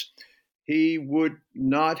otherwise he would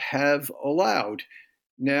not have allowed.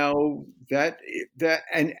 Now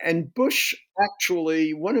and Bush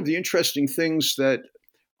actually, one of the interesting things that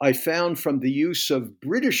I found from the use of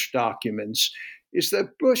British documents is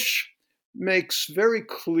that Bush makes very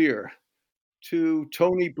clear to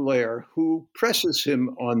Tony Blair, who presses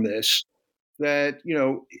him on this, that,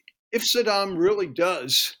 if Saddam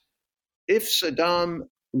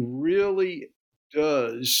really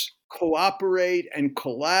does cooperate and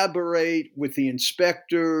collaborate with the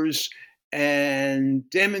inspectors and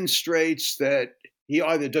demonstrates that he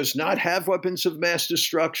either does not have weapons of mass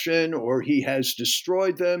destruction, or he has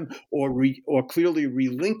destroyed them, or clearly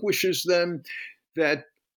relinquishes them, that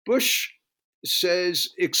Bush says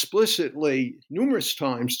explicitly numerous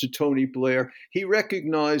times to Tony Blair, he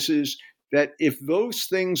recognizes that if those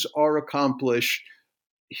things are accomplished,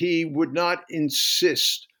 he would not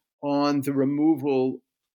insist on the removal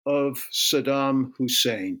of Saddam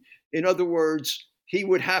Hussein. In other words, he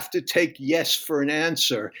would have to take yes for an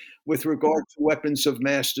answer with regard to weapons of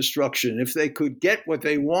mass destruction. If they could get what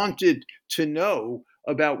they wanted to know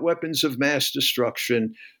about weapons of mass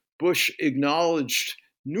destruction, Bush acknowledged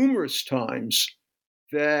numerous times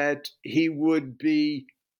that he would be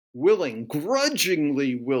willing,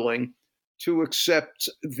 grudgingly willing, to accept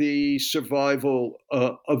the survival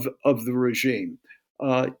of the regime.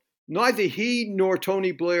 Neither he nor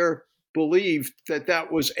Tony Blair believed that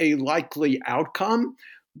that was a likely outcome,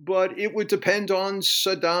 but it would depend on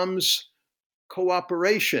Saddam's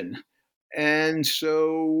cooperation. And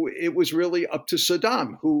so it was really up to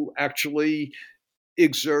Saddam, who actually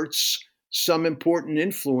exerts some important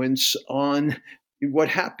influence on what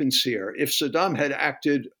happens here. If Saddam had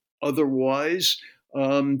acted otherwise,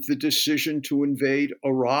 the decision to invade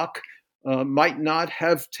Iraq might not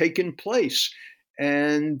have taken place.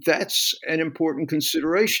 And that's an important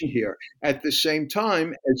consideration here. At the same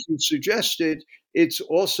time, as you suggested, it's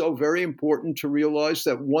also very important to realize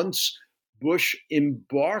that once Bush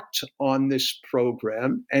embarked on this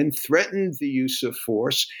program and threatened the use of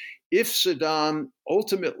force, if Saddam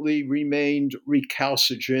ultimately remained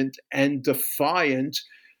recalcitrant and defiant,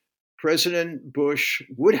 President Bush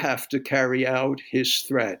would have to carry out his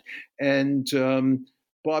threat. And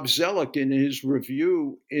Bob Zoellick, in his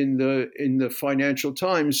review in the Financial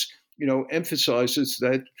Times, emphasizes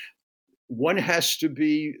that one has to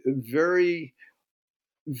be very,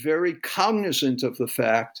 very cognizant of the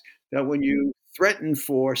fact that when you threaten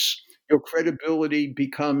force, your credibility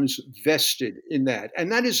becomes vested in that.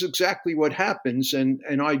 And that is exactly what happens. And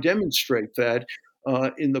I demonstrate that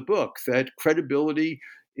in the book, that credibility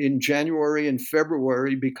in January and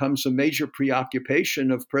February becomes a major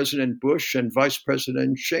preoccupation of President Bush and Vice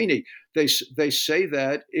President Cheney. They say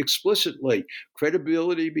that explicitly.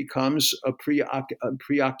 Credibility becomes a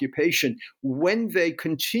preoccupation when they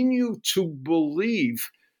continue to believe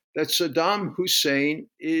that Saddam Hussein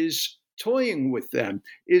is toying with them,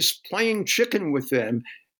 is playing chicken with them.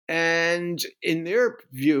 And in their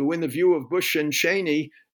view, in the view of Bush and Cheney,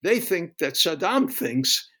 they think that Saddam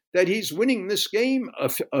thinks that he's winning this game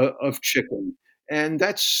of chicken. And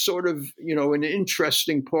that's sort of, an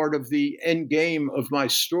interesting part of the end game of my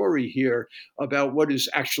story here about what is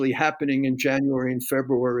actually happening in January and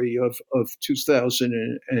February of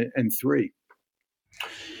 2003.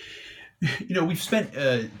 We've spent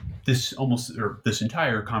this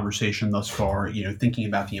entire conversation thus far, thinking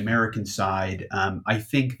about the American side. I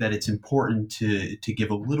think that it's important to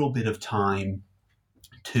give a little bit of time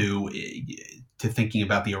to thinking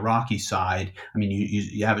about the Iraqi side. I mean,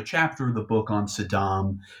 you have a chapter of the book on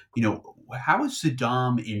Saddam. How is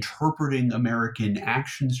Saddam interpreting American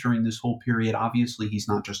actions during this whole period? Obviously, he's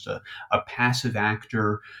not just a passive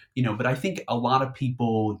actor, but I think a lot of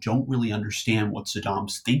people don't really understand what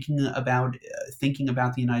Saddam's thinking about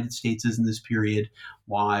the United States is in this period,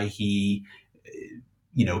 why he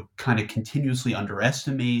kind of continuously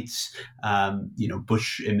underestimates,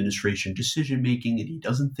 Bush administration decision making, and he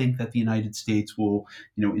doesn't think that the United States will,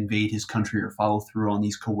 invade his country or follow through on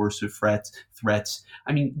these coercive threats.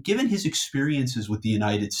 I mean, given his experiences with the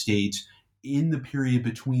United States in the period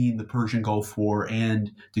between the Persian Gulf War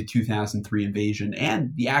and the 2003 invasion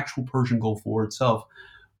and the actual Persian Gulf War itself,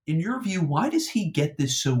 in your view, why does he get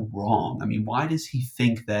this so wrong? I mean, why does he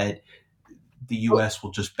think that the U.S.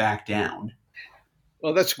 will just back down?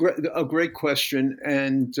 Well, that's a great question,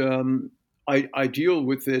 and I deal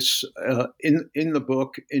with this in the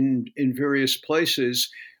book in various places.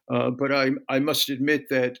 But I must admit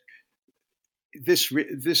that this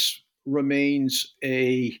remains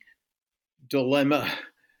a dilemma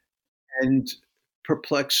and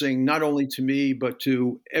perplexing, not only to me but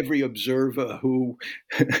to every observer who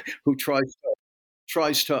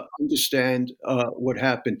tries to understand what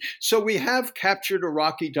happened. So we have captured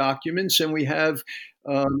Iraqi documents, and we have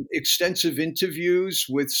extensive interviews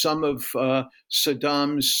with some of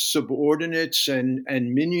Saddam's subordinates and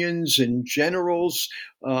minions and generals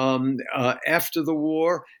after the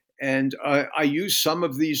war. And I use some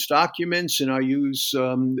of these documents, and I use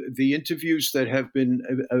the interviews that have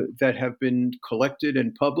been collected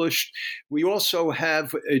and published. We also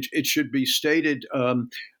have, it should be stated,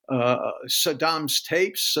 Saddam's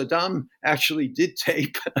tapes. Saddam actually did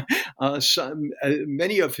tape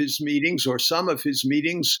many of his meetings, or some of his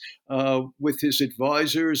meetings, with his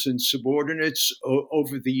advisors and subordinates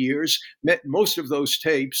over the years. Most of those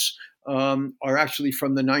tapes are actually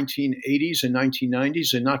from the 1980s and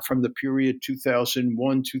 1990s, and not from the period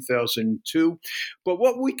 2001, 2002. But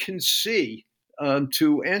what we can see,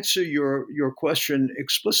 to answer your question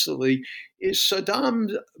explicitly, is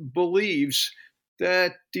Saddam believes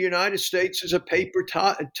that the United States is a paper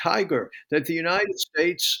tiger, that the United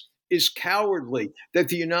States is cowardly, that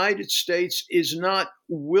the United States is not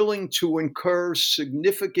willing to incur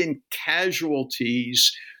significant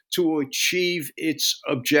casualties to achieve its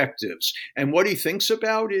objectives. And what he thinks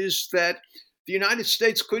about is that the United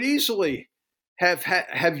States could easily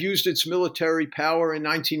have used its military power in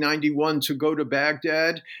 1991 to go to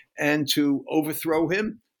Baghdad and to overthrow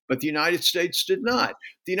him, but the United States did not.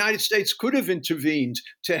 The United States could have intervened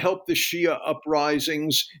to help the Shia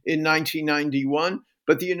uprisings in 1991,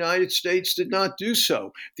 but the United States did not do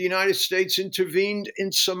so. The United States intervened in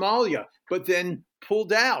Somalia, but then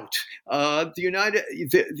pulled out. The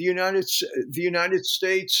United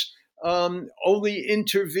States only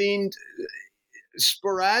intervened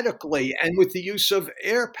sporadically and with the use of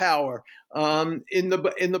air power in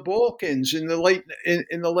the Balkans in the late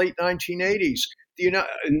 1980s. In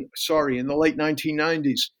the late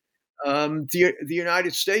 1990s. The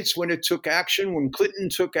United States, when Clinton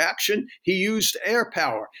took action, he used air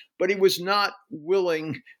power, but he was not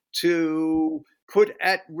willing to put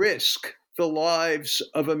at risk the lives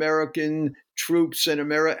of American troops and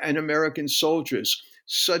American soldiers.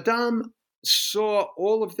 Saddam saw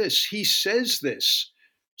all of this. He says this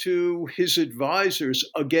to his advisors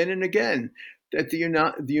again and again, that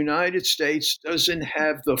the United States doesn't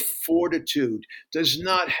have the fortitude, does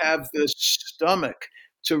not have the stomach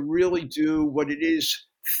to really do what it is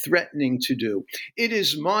threatening to do. It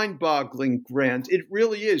is mind-boggling, Grant. It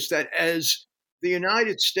really is, that as the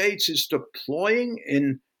United States is deploying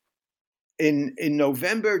in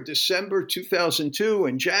November, December 2002,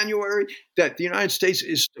 and January, that the United States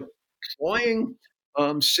is deploying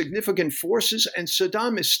significant forces, and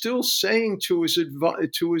Saddam is still saying to his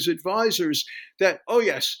advisors that, oh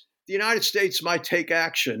yes, the United States might take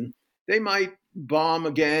action. They might bomb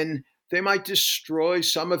again. They might destroy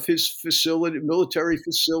some of his military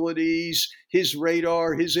facilities, his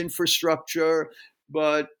radar, his infrastructure,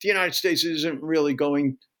 but the United States isn't really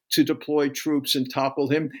going to deploy troops and topple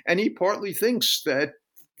him. And he partly thinks that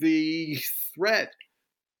the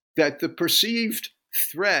perceived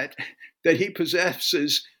threat that he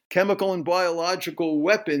possesses chemical and biological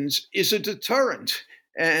weapons is a deterrent.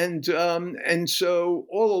 And so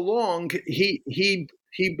all along, he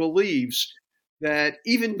believes that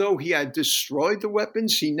even though he had destroyed the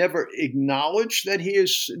weapons, he never acknowledged that he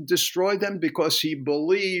has destroyed them, because he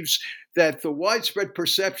believes that the widespread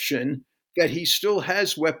perception that he still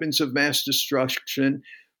has weapons of mass destruction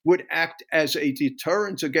would act as a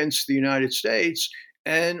deterrent against the United States,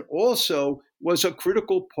 and also was a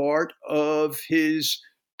critical part of his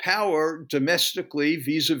power domestically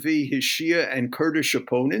vis-a-vis his Shia and Kurdish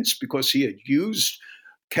opponents, because he had used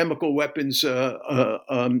chemical weapons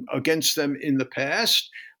against them in the past,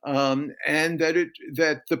 and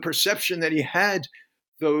that the perception that he had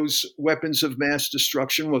those weapons of mass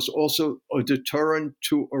destruction was also a deterrent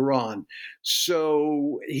to Iran.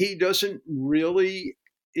 So he doesn't really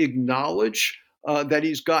acknowledge that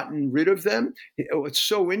he's gotten rid of them. What's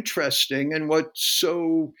so interesting and what's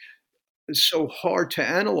so hard to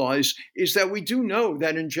analyze is that we do know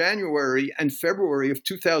that in January and February of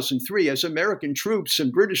 2003, as American troops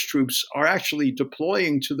and British troops are actually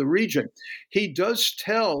deploying to the region, he does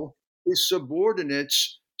tell his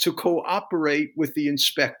subordinates to cooperate with the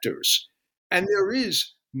inspectors. And there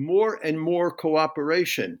is more and more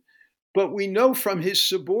cooperation. But we know from his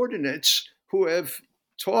subordinates who have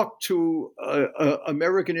talked to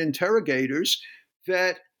American interrogators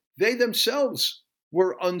that they themselves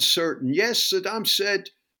were uncertain. Yes, Saddam said,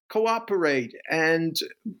 cooperate, and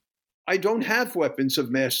I don't have weapons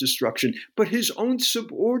of mass destruction. But his own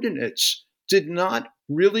subordinates did not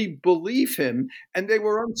really believe him, and they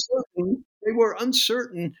were uncertain. They were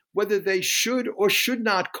uncertain whether they should or should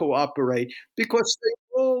not cooperate because they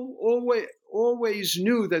always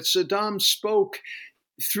knew that Saddam spoke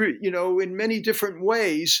through, in many different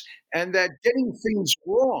ways, and that getting things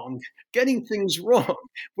wrong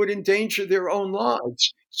would endanger their own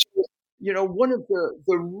lives. So, one of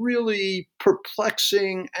the really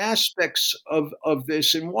perplexing aspects of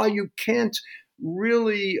this, and why you can't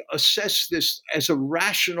really assess this as a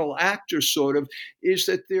rational actor sort of, is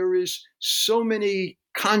that there is so many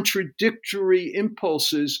contradictory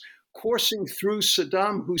impulses coursing through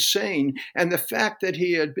Saddam Hussein, and the fact that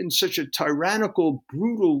he had been such a tyrannical,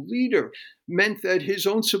 brutal leader meant that his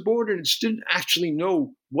own subordinates didn't actually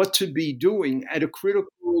know what to be doing at a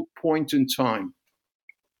critical point in time.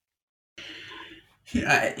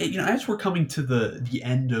 As we're coming to the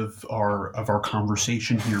end of our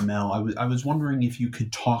conversation here, Mel, I was wondering if you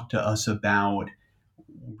could talk to us about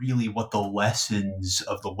really what the lessons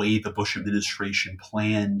of the way the Bush administration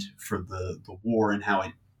planned for the war and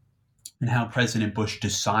how President Bush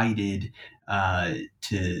decided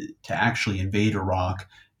to actually invade Iraq.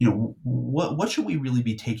 What should we really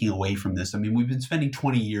be taking away from this? I mean, we've been spending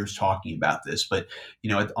 20 years talking about this, but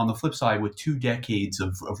on the flip side, with 2 decades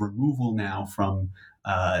of removal now from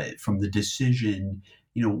the decision,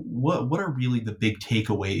 what are really the big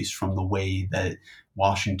takeaways from the way that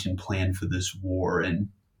Washington planned for this war, and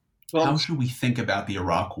how should we think about the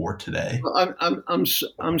Iraq War today?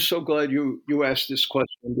 I'm so glad you asked this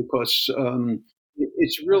question because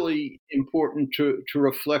it's really important to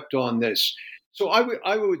reflect on this. So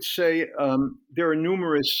I would say there are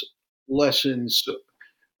numerous lessons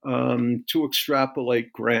to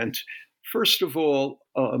extrapolate, Grant. First of all,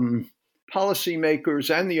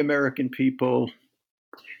 policymakers and the American people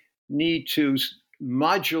need to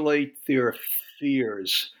modulate their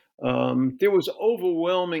fears. There was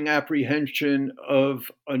overwhelming apprehension of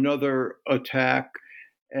another attack,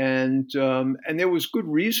 and there was good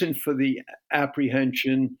reason for the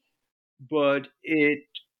apprehension, but it,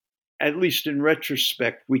 at least in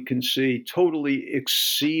retrospect, we can see totally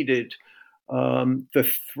exceeded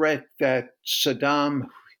the threat that Saddam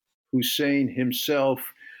Hussein himself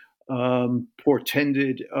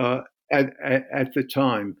portended at the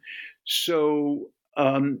time. So,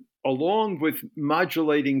 along with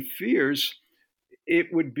modulating fears, it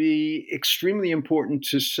would be extremely important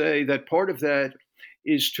to say that part of that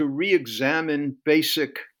is to re-examine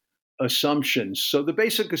basic assumptions. So the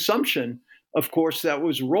basic assumption, of course, that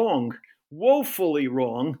was wrong, woefully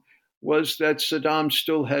wrong, was that Saddam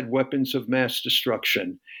still had weapons of mass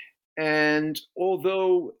destruction. And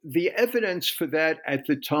although the evidence for that at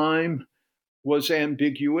the time was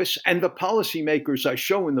ambiguous, and the policymakers I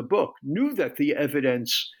show in the book knew that the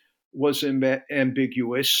evidence was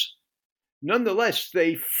ambiguous, nonetheless,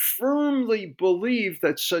 they firmly believed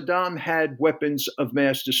that Saddam had weapons of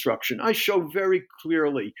mass destruction. I show very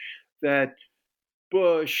clearly that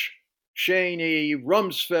Bush, Cheney,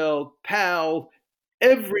 Rumsfeld, Powell,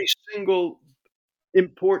 every single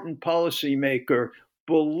important policymaker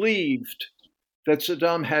believed that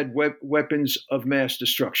Saddam had weapons of mass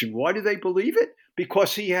destruction. Why do they believe it?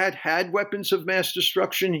 Because he had weapons of mass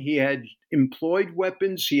destruction, he had employed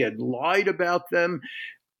weapons, he had lied about them,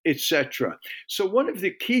 etc. So one of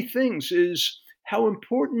the key things is how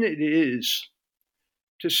important it is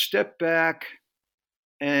to step back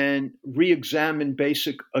and re-examine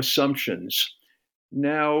basic assumptions.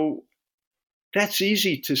 Now, that's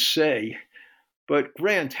easy to say, but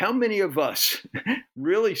Grant, how many of us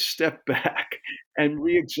really step back and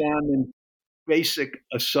re-examine basic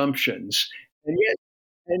assumptions? And yet,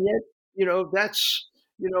 that's,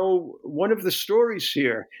 one of the stories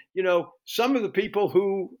here. Some of the people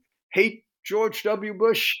who hate George W.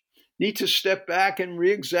 Bush, need to step back and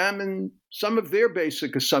re-examine some of their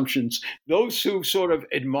basic assumptions. Those who sort of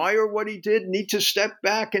admire what he did need to step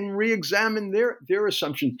back and re-examine their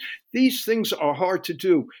assumptions. These things are hard to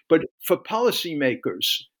do, but for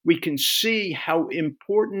policymakers, we can see how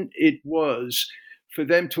important it was for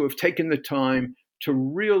them to have taken the time to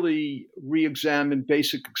really re-examine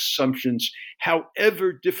basic assumptions,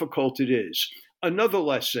 however difficult it is. Another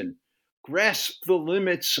lesson, grasp the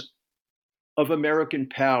limits of American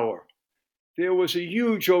power. There was a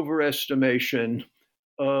huge overestimation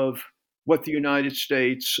of what the United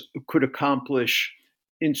States could accomplish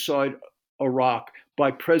inside Iraq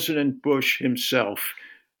by President Bush himself.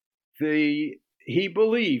 He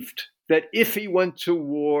believed that if he went to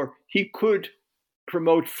war, he could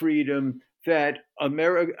promote freedom, that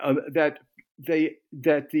the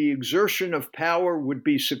exertion of power would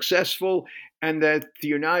be successful, and that the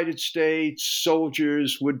United States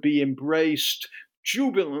soldiers would be embraced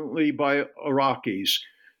jubilantly by Iraqis.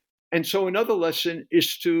 And so another lesson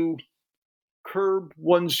is to curb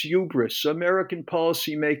one's hubris. American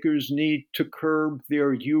policymakers need to curb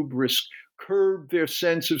their hubris, curb their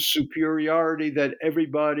sense of superiority that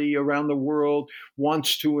everybody around the world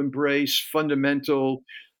wants to embrace fundamental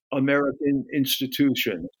American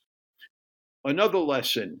institutions. Another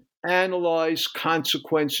lesson, analyze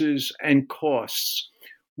consequences and costs.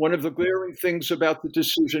 One of the glaring things about the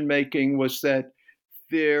decision-making was that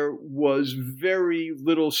there was very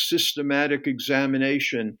little systematic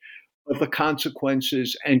examination of the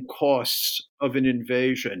consequences and costs of an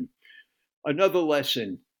invasion. Another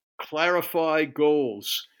lesson, clarify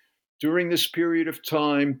goals. During this period of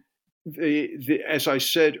time, as I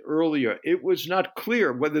said earlier, it was not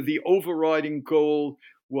clear whether the overriding goal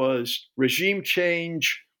was regime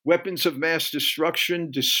change, weapons of mass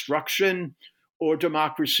destruction, or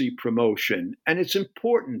democracy promotion. And it's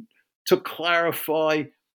important to clarify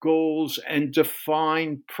goals and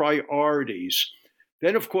define priorities.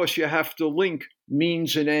 Then, of course, you have to link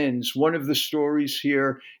means and ends. One of the stories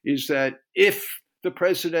here is that if the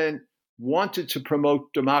president wanted to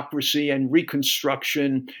promote democracy and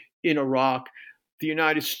reconstruction in Iraq, the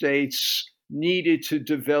United States needed to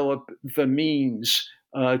develop the means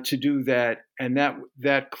to do that, and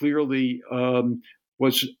that clearly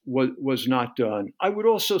was not done. I would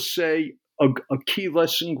also say a key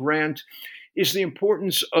lesson, Grant, is the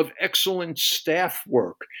importance of excellent staff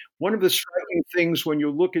work. One of the striking things when you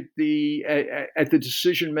look at the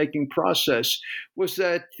decision-making process was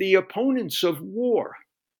that the opponents of war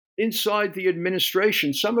inside the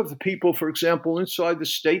administration, some of the people, for example, inside the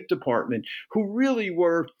State Department, who really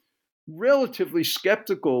were relatively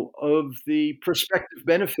skeptical of the prospective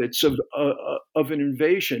benefits of an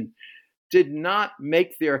invasion, did not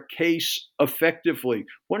make their case effectively.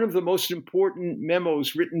 One of the most important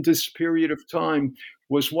memos written this period of time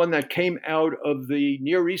was one that came out of the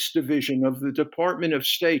Near East Division of the Department of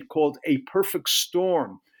State called A Perfect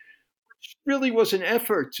Storm, which really was an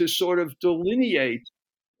effort to sort of delineate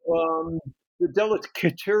the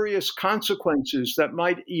deleterious consequences that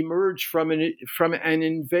might emerge from an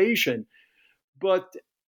invasion. But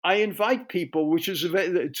I invite people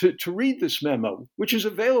to read this memo, which is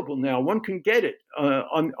available now. One can get it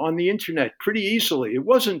on the internet pretty easily. It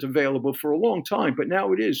wasn't available for a long time, but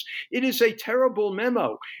now it is. It is a terrible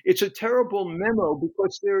memo. It's a terrible memo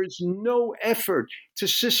because there is no effort to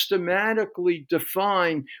systematically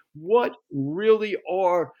define what really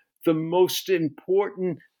are the most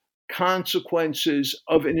important consequences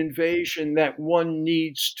of an invasion that one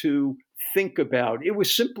needs to think about. It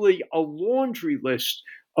was simply a laundry list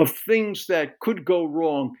of things that could go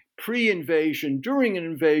wrong pre-invasion, during an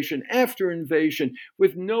invasion, after invasion,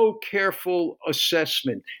 with no careful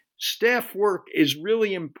assessment. Staff work is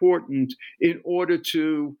really important in order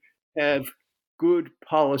to have good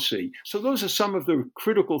policy. So those are some of the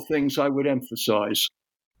critical things I would emphasize.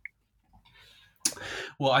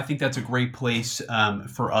 Well, I think that's a great place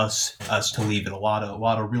for us to leave it. A lot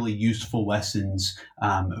of really useful lessons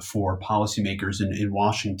for policymakers in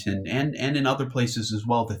Washington and in other places as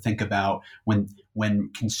well to think about when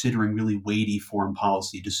considering really weighty foreign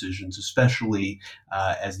policy decisions, especially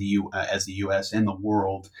as the U.S. and the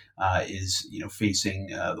world is facing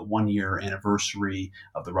the 1-year anniversary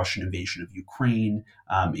of the Russian invasion of Ukraine,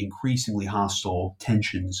 increasingly hostile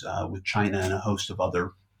tensions with China and a host of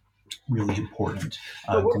other really important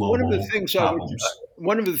global problems.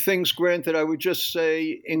 One of the things, Grant, that I would just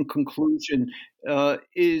say in conclusion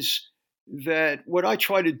is that what I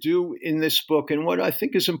try to do in this book, and what I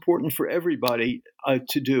think is important for everybody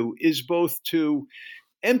to do, is both to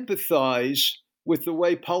empathize with the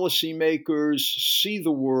way policymakers see the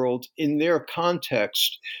world in their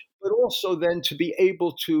context, but also then to be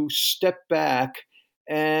able to step back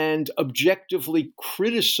and objectively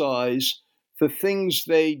criticize the things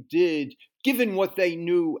they did, given what they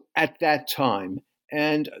knew at that time.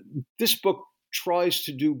 And this book tries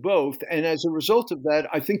to do both. And as a result of that,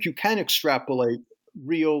 I think you can extrapolate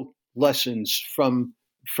real lessons from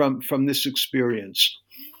this experience.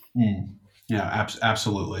 Yeah,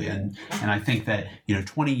 absolutely. And I think that,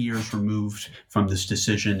 20 years removed from this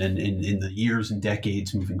decision, and in the years and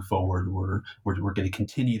decades moving forward, we're going to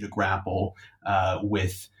continue to grapple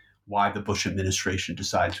with why the Bush administration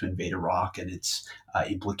decided to invade Iraq and its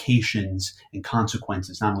implications and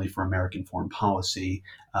consequences, not only for American foreign policy,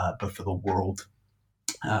 but for the world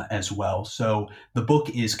as well. So the book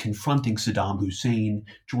is Confronting Saddam Hussein,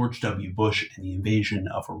 George W. Bush, and the Invasion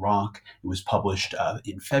of Iraq. It was published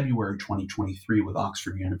in February 2023 with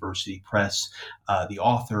Oxford University Press. The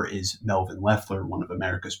author is Melvin Leffler, one of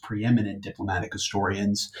America's preeminent diplomatic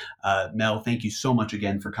historians. Mel, thank you so much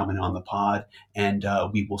again for coming on the pod, and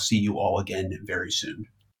we will see you all again very soon.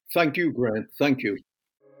 Thank you, Grant. Thank you.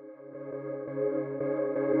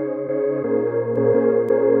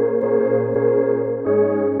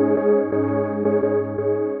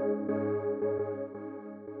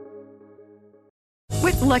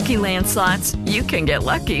 With Lucky Land Slots, you can get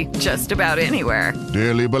lucky just about anywhere.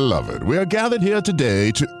 Dearly beloved, we are gathered here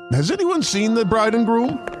today to... Has anyone seen the bride and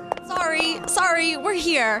groom? Sorry, we're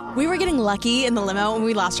here. We were getting lucky in the limo and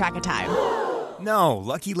we lost track of time. No,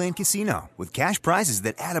 Lucky Land Casino, with cash prizes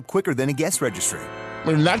that add up quicker than a guest registry.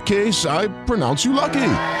 In that case, I pronounce you lucky.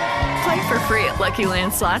 Play for free at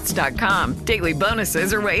LuckyLandSlots.com. Daily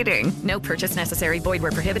bonuses are waiting. No purchase necessary. Void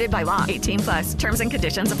where prohibited by law. 18+. Terms and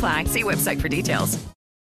conditions apply. See website for details.